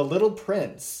 The Little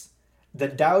Prince, the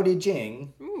Tao Te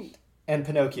Ching, and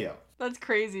Pinocchio. That's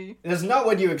crazy. It's not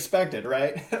what you expected,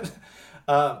 right?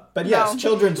 But yes,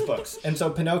 children's books. And so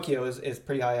Pinocchio is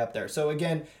pretty high up there. So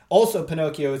again, also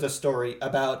Pinocchio is a story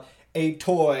about a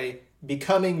toy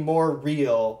becoming more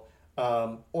real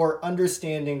or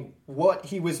understanding what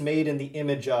he was made in the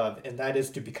image of, and that is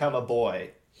to become a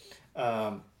boy,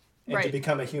 and to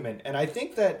become a human. And I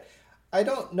think that, I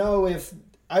don't know if,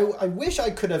 I wish I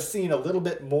could have seen a little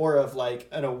bit more of like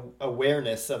an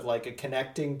awareness of like a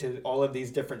connecting to all of these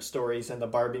different stories in the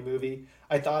Barbie movie.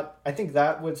 I think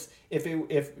that was, if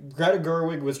Greta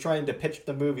Gerwig was trying to pitch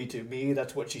the movie to me,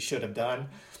 that's what she should have done.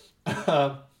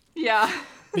 Yeah.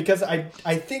 Because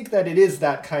I think that it is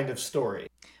that kind of story.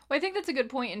 Well, I think that's a good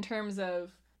point in terms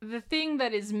of the thing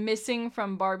that is missing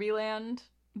from Barbie Land,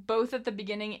 both at the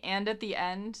beginning and at the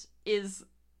end, is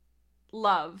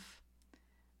love.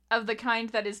 Of the kind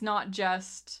that is not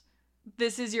just,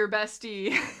 this is your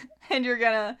bestie, and you're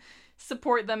gonna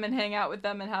support them and hang out with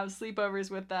them and have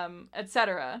sleepovers with them,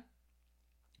 etc.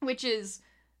 Which is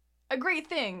a great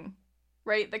thing,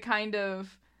 right? The kind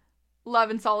of love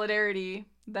and solidarity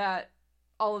that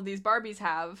all of these Barbies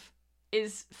have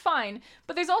is fine,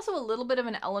 but there's also a little bit of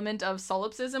an element of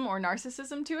solipsism or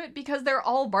narcissism to it, because they're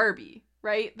all Barbie,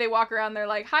 right? They walk around, they're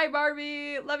like, hi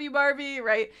Barbie, love you Barbie,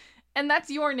 right? And that's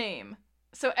your name.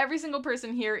 So every single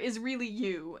person here is really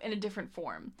you in a different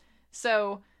form.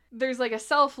 So there's like a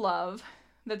self-love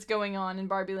that's going on in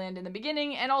Barbie Land in the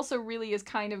beginning, and also really is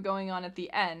kind of going on at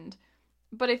the end.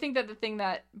 But I think that the thing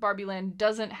that Barbie Land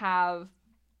doesn't have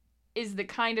is the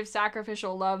kind of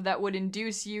sacrificial love that would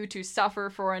induce you to suffer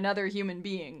for another human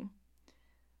being.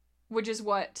 Which is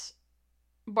what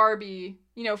Barbie,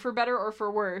 for better or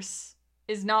for worse,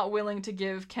 is not willing to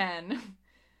give Ken.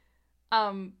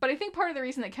 But I think part of the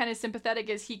reason that Ken is sympathetic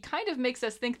is he kind of makes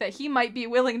us think that he might be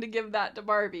willing to give that to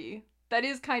Barbie. That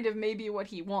is kind of maybe what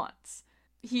he wants.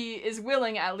 He is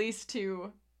willing at least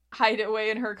to hide away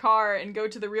in her car and go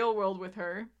to the real world with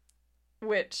her,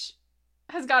 which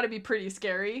has got to be pretty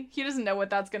scary. He doesn't know what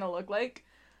that's going to look like.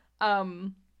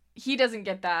 He doesn't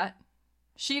get that.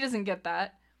 She doesn't get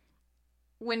that.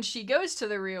 When she goes to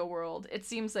the real world, it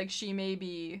seems like she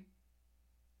maybe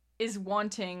is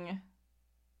wanting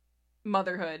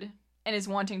motherhood and is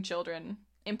wanting children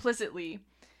implicitly,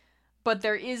 but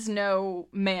there is no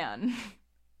man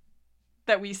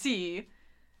that we see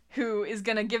who is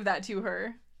going to give that to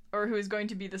her, or who is going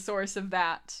to be the source of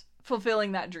that,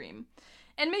 fulfilling that dream.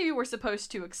 And maybe we're supposed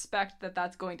to expect that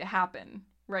that's going to happen,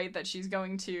 right? That she's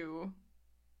going to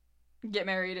get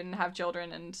married and have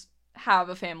children and have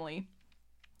a family,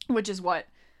 which is what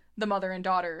the mother and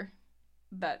daughter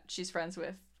that she's friends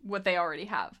with, what they already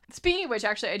have. Speaking of which,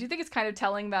 actually, I do think it's kind of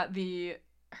telling that the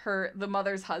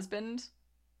mother's husband,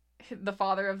 the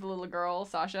father of the little girl,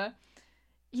 Sasha,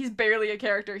 he's barely a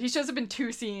character. He shows up in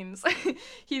 2 scenes.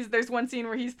 There's one scene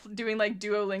where he's doing like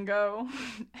Duolingo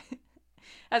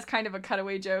as kind of a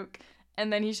cutaway joke,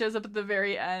 and then he shows up at the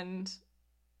very end,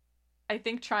 I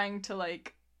think trying to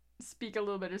like speak a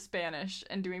little bit of Spanish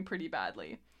and doing pretty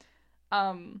badly.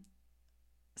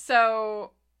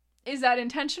 So is that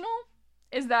intentional?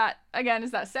 Is that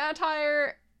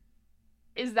satire?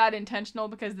 Is that intentional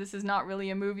because this is not really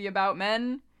a movie about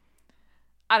men?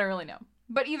 I don't really know.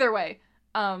 But either way,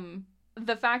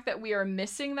 the fact that we are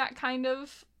missing that kind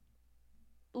of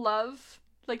love,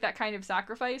 like that kind of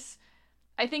sacrifice,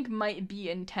 I think might be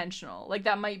intentional. Like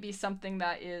that might be something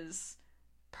that is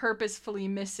purposefully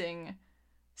missing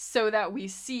so that we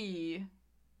see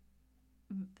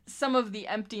some of the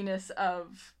emptiness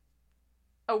of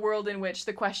a world in which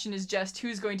the question is just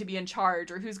who's going to be in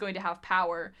charge or who's going to have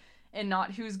power, and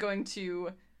not who's going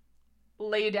to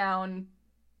lay down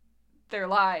their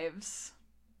lives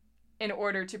in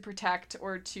order to protect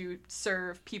or to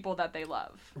serve people that they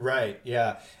love. Right,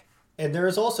 yeah. And there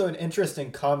is also an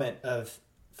interesting comment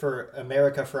for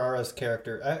America Ferrara's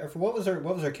character. What was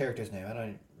her character's name? I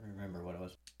don't remember what it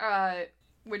was.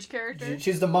 Which character?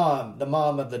 She's the mom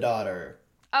of the daughter.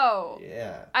 Oh.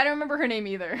 Yeah. I don't remember her name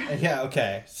either. Yeah,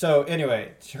 okay. So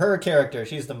anyway, her character,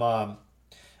 she's the mom.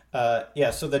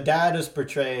 So the dad is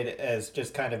portrayed as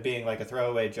just kind of being like a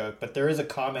throwaway joke, but there is a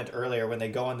comment earlier when they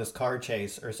go on this car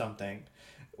chase or something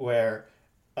where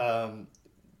the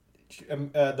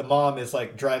mom is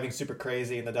like driving super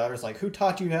crazy and the daughter's like, who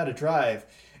taught you how to drive?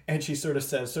 And she sort of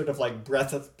says, sort of like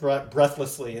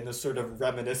breathlessly in this sort of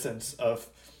reminiscence of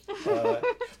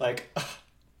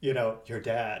your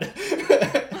dad.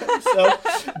 So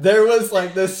there was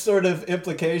like this sort of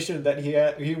implication that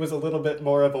he was a little bit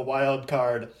more of a wild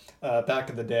card back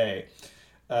in the day.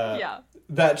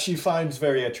 That she finds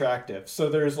very attractive. So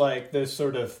there's like this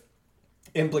sort of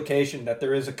implication that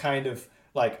there is a kind of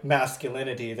like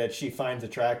masculinity that she finds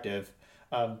attractive.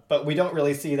 But we don't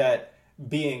really see that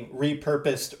being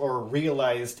repurposed or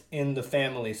realized in the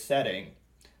family setting.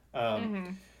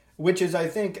 Which is, I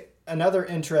think, another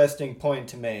interesting point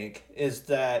to make is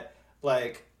that,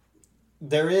 like,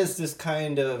 there is this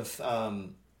kind of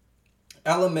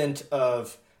element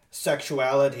of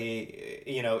sexuality,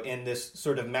 in this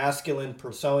sort of masculine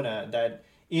persona that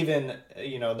even,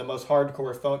 the most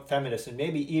hardcore feminists, and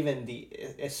maybe even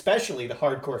especially the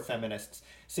hardcore feminists,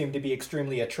 seem to be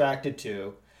extremely attracted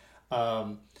to.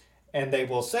 And they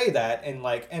will say that,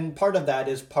 and part of that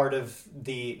is part of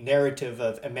the narrative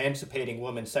of emancipating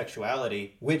women's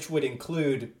sexuality, which would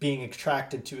include being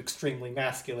attracted to extremely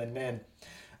masculine men.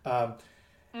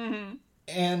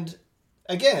 And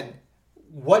again,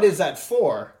 what is that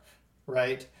for,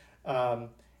 right?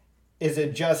 Is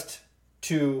it just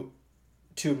to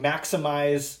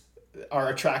maximize our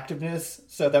attractiveness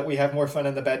so that we have more fun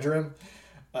in the bedroom?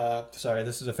 Sorry,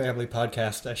 this is a family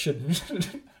podcast. I shouldn't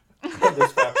go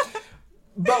this far.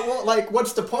 But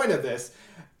what's the point of this?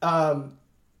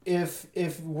 If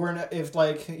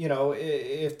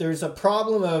there's a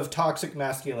problem of toxic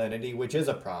masculinity, which is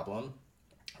a problem,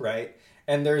 right?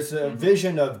 And there's a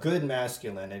vision of good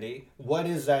masculinity. What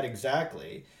is that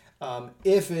exactly?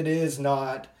 If it is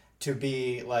not to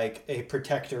be like a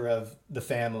protector of the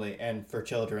family and for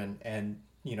children, and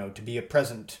to be a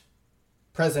present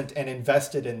and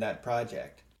invested in that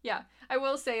project. Yeah, I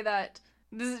will say that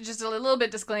this is just a little bit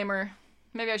disclaimer.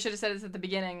 Maybe I should have said this at the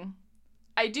beginning.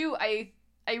 I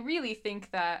really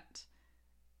think that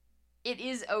it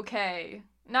is okay.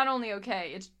 Not only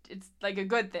okay, it's like a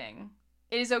good thing.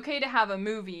 It is okay to have a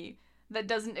movie that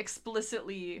doesn't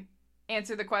explicitly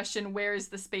answer the question, where is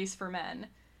the space for men?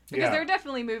 Because there are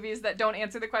definitely movies that don't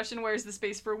answer the question, where's the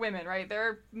space for women, right? There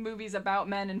are movies about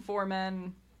men and for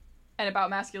men and about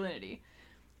masculinity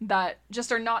that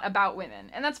just are not about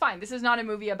women. And that's fine. This is not a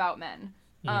movie about men.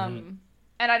 And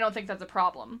I don't think that's a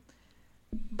problem.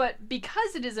 But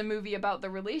because it is a movie about the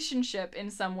relationship in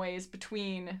some ways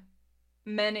between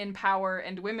men in power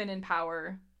and women in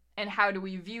power, and how do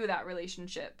we view that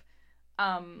relationship,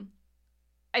 I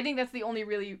think that's the only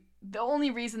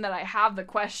reason that I have the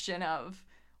question of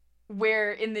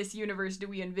where in this universe do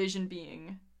we envision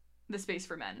being the space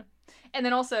for men. And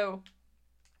then also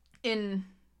to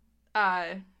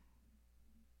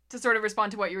sort of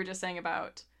respond to what you were just saying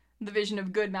about the vision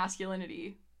of good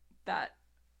masculinity that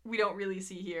we don't really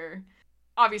see here.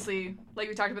 Obviously, like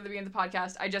we talked about at the beginning of the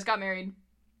podcast, I just got married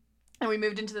and we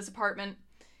moved into this apartment,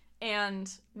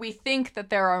 and we think that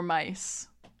there are mice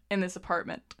in this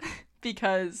apartment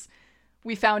because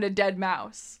we found a dead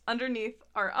mouse underneath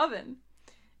our oven.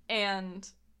 And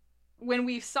when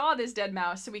we saw this dead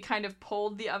mouse, so we kind of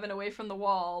pulled the oven away from the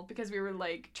wall because we were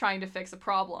trying to fix a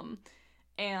problem.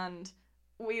 And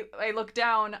I look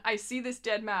down, I see this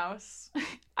dead mouse.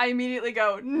 I immediately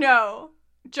go, no,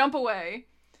 jump away.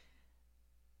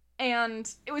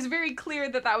 And it was very clear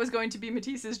that was going to be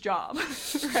Matisse's job,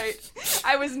 right?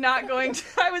 I was not going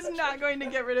to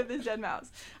get rid of this dead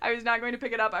mouse. I was not going to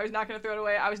pick it up. I was not going to throw it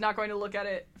away. I was not going to look at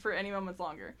it for any moments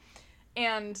longer.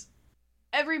 And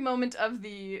every moment of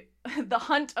the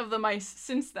hunt of the mice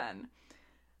since then,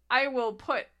 I will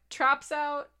put traps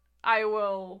out. I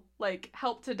will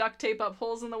help to duct tape up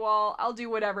holes in the wall. I'll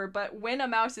do whatever. But when a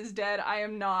mouse is dead, I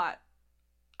am not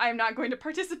going to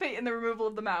participate in the removal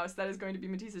of the mouse. That is going to be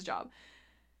Matisse's job.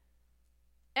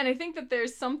 And I think that there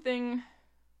is something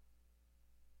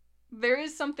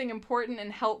important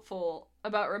and helpful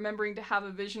about remembering to have a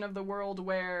vision of the world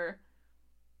where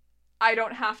I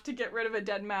don't have to get rid of a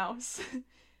dead mouse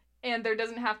and there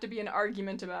doesn't have to be an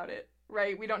argument about it,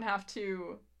 right? We don't have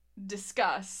to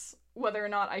discuss whether or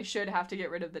not I should have to get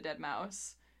rid of the dead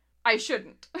mouse. I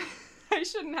shouldn't. I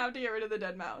shouldn't have to get rid of the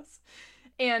dead mouse.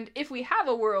 And if we have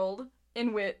a world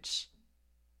in which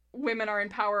women are in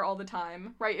power all the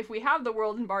time, right? If we have the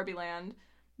world in Barbie Land,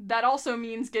 that also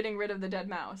means getting rid of the dead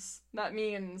mouse. That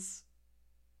means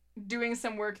doing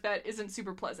some work that isn't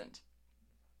super pleasant.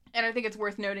 And I think it's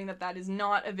worth noting that is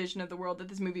not a vision of the world that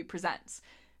this movie presents.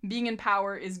 Being in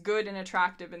power is good and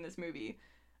attractive in this movie.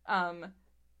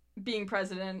 Being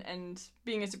president and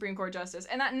being a Supreme Court justice.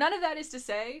 And that none of that is to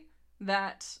say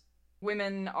that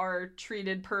women are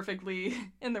treated perfectly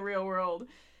in the real world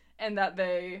and that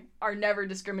they are never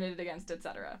discriminated against,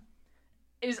 etc.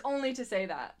 It is only to say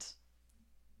that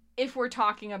if we're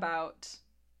talking about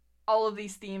all of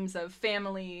these themes of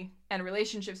family and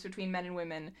relationships between men and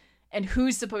women and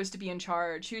who's supposed to be in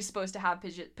charge, who's supposed to have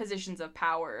positions of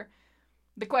power,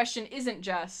 the question isn't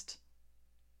just,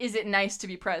 is it nice to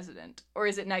be president or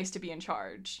is it nice to be in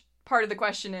charge? Part of the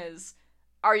question is,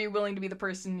 are you willing to be the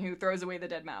person who throws away the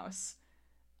dead mouse?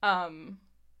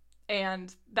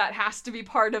 And that has to be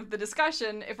part of the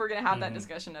discussion if we're going to have that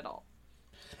discussion at all.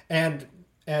 And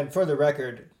for the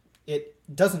record, it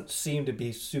doesn't seem to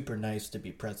be super nice to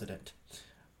be president.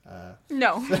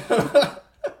 No.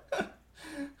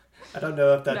 I don't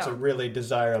know if that's No. a really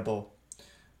desirable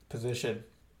position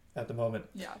at the moment.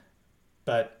 Yeah.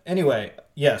 But anyway,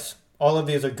 yes, all of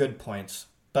these are good points.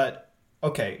 But,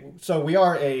 okay, so we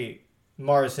are a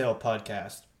Mars Hill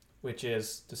podcast, which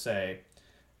is to say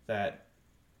that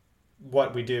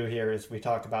what we do here is we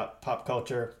talk about pop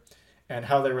culture and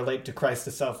how they relate to Christ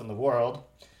itself in the world.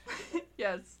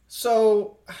 Yes.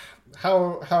 So,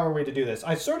 how are we to do this?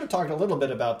 I sort of talked a little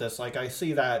bit about this. Like, I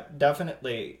see that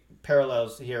definitely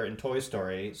parallels here in Toy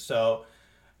Story. So,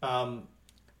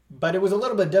 but it was a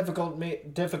little bit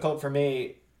difficult for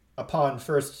me upon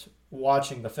first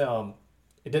watching the film.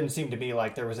 It didn't seem to me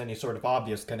like there was any sort of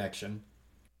obvious connection.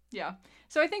 Yeah.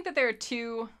 So I think that there are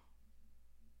two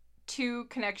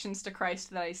connections to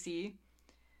Christ that I see.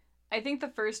 I think the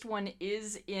first one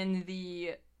is in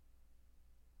the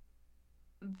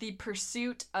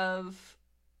pursuit of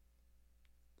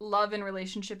love and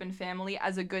relationship and family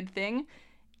as a good thing,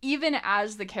 even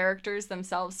as the characters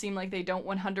themselves seem like they don't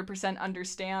 100%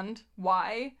 understand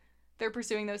why they're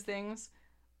pursuing those things.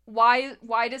 Why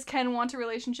does Ken want a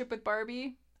relationship with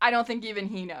Barbie? I don't think even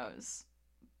he knows.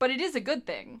 But it is a good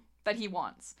thing that he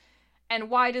wants. And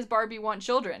why does Barbie want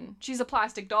children? She's a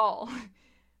plastic doll.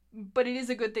 But it is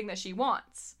a good thing that she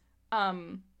wants.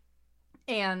 And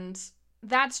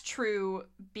that's true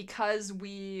because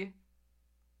we're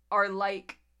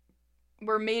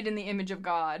made in the image of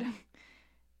God.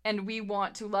 And we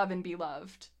want to love and be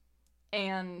loved.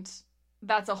 And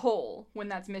that's a hole when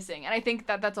that's missing. And I think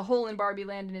that that's a hole in Barbie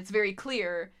Land, and it's very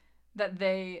clear that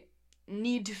they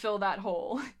need to fill that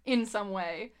hole in some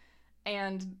way.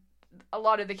 And a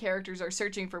lot of the characters are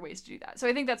searching for ways to do that. So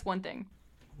I think that's one thing.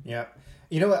 Yeah.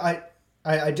 You know what?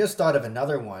 I just thought of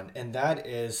another one, and that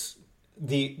is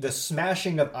the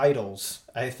smashing of idols,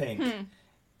 I think.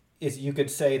 Is you could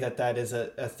say that is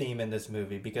a theme in this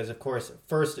movie, because of course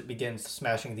first it begins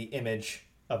smashing the image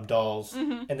of dolls,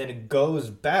 and then it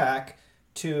goes back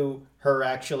to her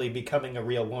actually becoming a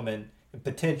real woman and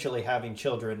potentially having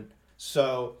children.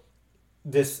 So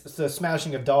the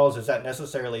smashing of dolls, is that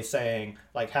necessarily saying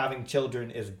like having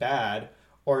children is bad,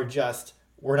 or just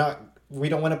we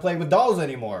don't want to play with dolls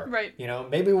anymore? Right. You know,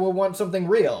 maybe we'll want something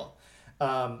real.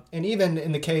 And even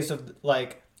in the case of,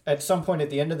 like, at some point at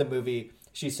the end of the movie,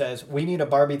 she says, we need a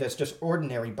Barbie that's just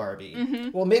ordinary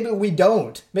Barbie. Well, maybe we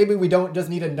don't. Maybe we don't just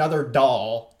need another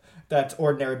doll that's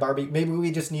ordinary Barbie. Maybe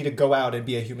we just need to go out and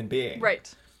be a human being.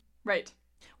 Right.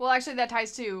 Well, actually, that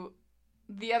ties to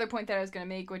the other point that I was going to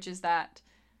make, which is that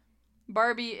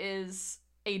Barbie is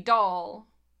a doll.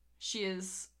 She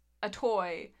is a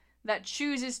toy that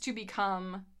chooses to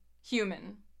become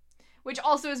human, which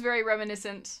also is very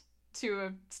reminiscent to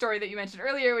a story that you mentioned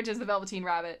earlier, which is the Velveteen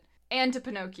Rabbit, and to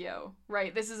Pinocchio,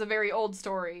 right? This is a very old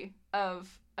story of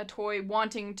a toy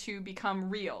wanting to become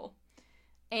real.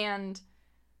 And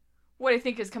what I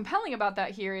think is compelling about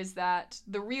that here is that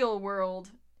the real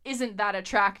world isn't that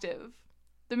attractive.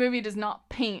 The movie does not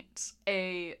paint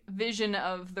a vision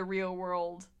of the real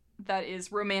world that is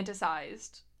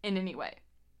romanticized in any way.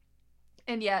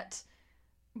 And yet,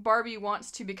 Barbie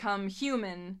wants to become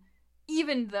human,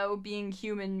 even though being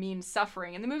human means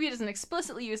suffering. And the movie doesn't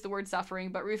explicitly use the word suffering,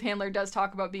 but Ruth Handler does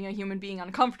talk about being a human being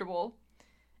uncomfortable.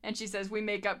 And she says we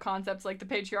make up concepts like the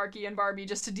patriarchy and Barbie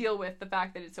just to deal with the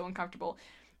fact that it's so uncomfortable.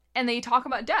 And they talk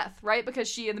about death, right? Because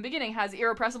she, in the beginning, has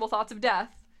irrepressible thoughts of death.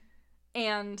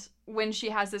 And when she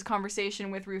has this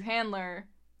conversation with Ruth Handler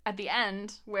at the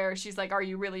end, where she's like, are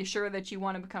you really sure that you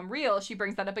want to become real? She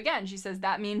brings that up again. She says,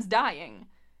 that means dying.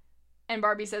 And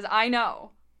Barbie says, I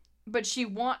know. But she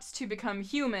wants to become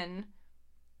human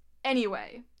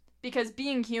anyway. Because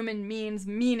being human means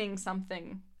meaning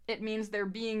something. It means there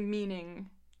being meaning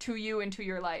to you and to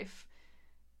your life.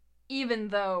 Even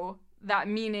though that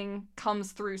meaning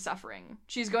comes through suffering.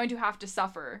 She's going to have to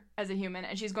suffer as a human,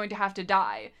 and she's going to have to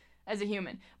die as a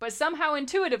human. But somehow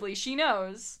intuitively she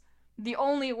knows the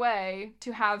only way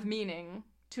to have meaning,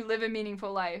 to live a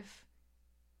meaningful life,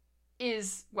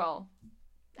 is, well,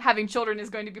 having children is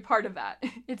going to be part of that,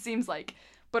 it seems like.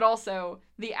 But also,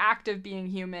 the act of being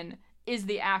human is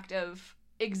the act of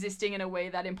existing in a way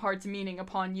that imparts meaning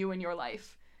upon you and your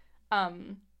life.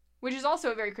 Which is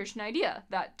also a very Christian idea,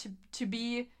 that to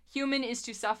be human is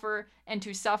to suffer, and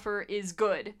to suffer is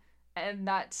good. And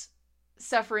that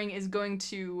suffering is going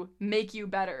to make you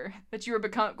better, that you are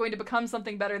going to become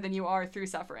something better than you are through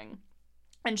suffering.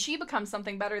 And she becomes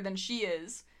something better than she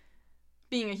is.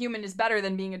 Being a human is better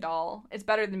than being a doll. It's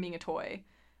better than being a toy.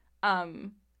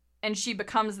 And she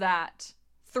becomes that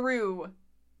through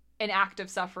an act of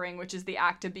suffering, which is the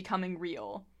act of becoming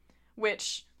real,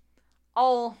 which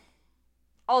all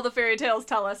the fairy tales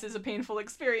tell us is a painful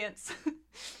experience.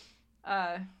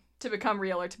 to become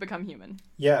real or to become human.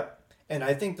 Yeah, and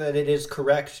I think that it is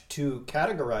correct to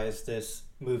categorize this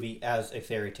movie as a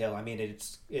fairy tale. I mean,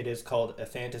 it is called a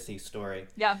fantasy story.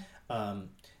 Yeah.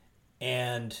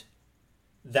 And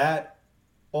that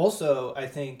also, I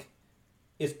think,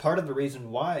 is part of the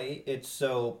reason why it's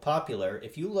so popular.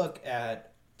 If you look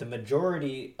at the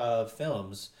majority of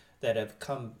films that have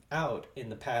come out in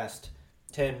the past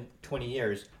 10, 20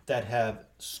 years that have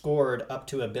scored up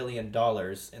to $1 billion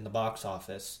in the box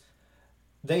office,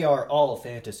 they are all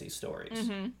fantasy stories.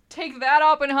 Mm-hmm. Take that,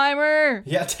 Oppenheimer!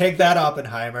 Yeah, take that,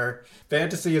 Oppenheimer.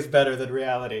 Fantasy is better than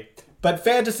reality. But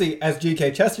fantasy, as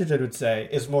G.K. Chesterton would say,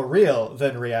 is more real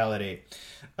than reality.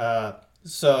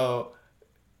 So,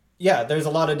 yeah, there's a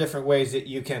lot of different ways that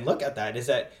you can look at that. Is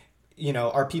that,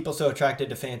 are people so attracted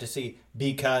to fantasy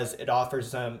because it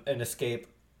offers them an escape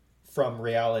from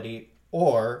reality?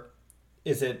 Or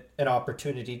is it an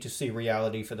opportunity to see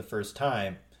reality for the first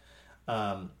time?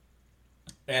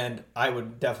 And I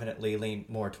would definitely lean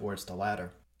more towards the latter.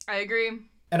 I agree.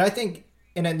 And I think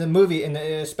in the movie,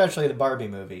 especially the Barbie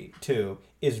movie, too,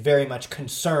 is very much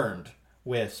concerned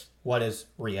with what is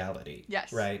reality.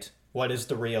 Yes. Right? What is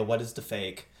the real? What is the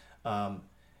fake?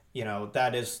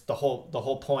 That is the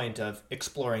whole point of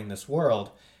exploring this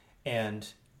world, and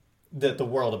the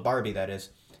world of Barbie, that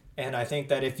is. And I think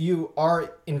that if you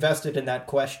are invested in that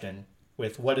question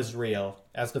with what is real,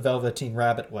 as the Velveteen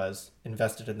Rabbit was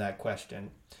invested in that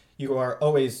question, you are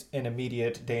always in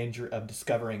immediate danger of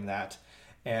discovering that.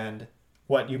 And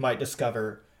what you might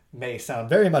discover may sound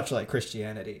very much like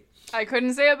Christianity. I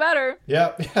couldn't say it better.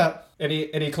 Yeah.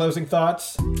 Any closing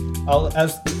thoughts?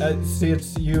 See,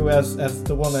 it's you as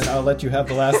the woman. I'll let you have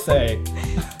the last say.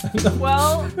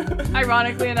 Well,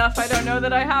 ironically enough, I don't know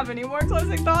that I have any more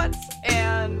closing thoughts,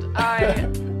 and I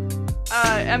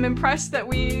am impressed that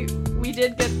we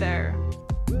did get there.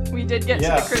 We did get to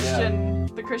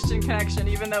the Christian connection,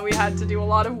 even though we had to do a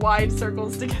lot of wide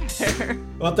circles to get there.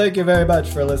 Well, thank you very much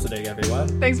for listening, everyone.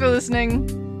 Thanks for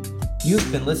listening.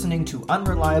 You've been listening to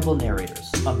Unreliable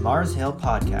Narrators, a Mars Hill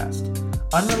podcast.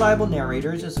 Unreliable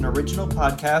Narrators is an original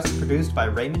podcast produced by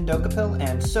Raymond Dokapil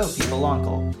and Sophie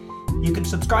Belankel. You can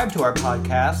subscribe to our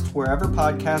podcast wherever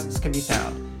podcasts can be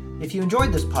found. If you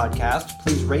enjoyed this podcast,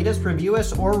 please rate us, review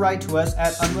us, or write to us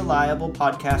at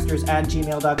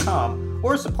unreliablepodcasters@gmail.com,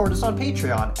 or support us on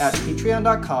Patreon at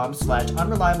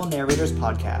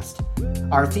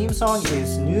patreon.com/unreliablenarratorspodcast. Our theme song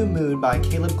is New Moon by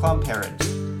Caleb Clomperens.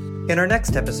 In our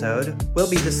next episode, we'll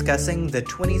be discussing the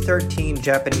 2013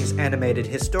 Japanese animated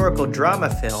historical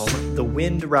drama film The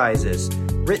Wind Rises,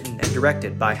 written and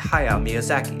directed by Hayao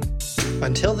Miyazaki.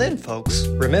 Until then, folks,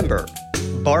 remember,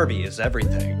 Barbie is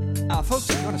everything. Folks,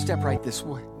 if you want to step right this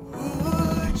way.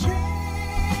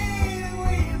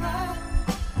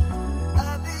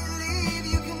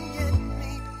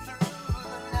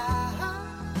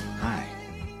 Hi,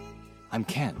 I'm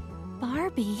Ken.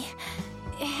 Barbie?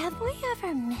 Have we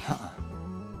ever met?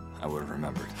 I would have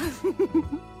remembered.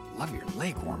 Love your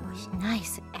leg warmers.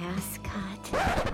 Nice ass cut.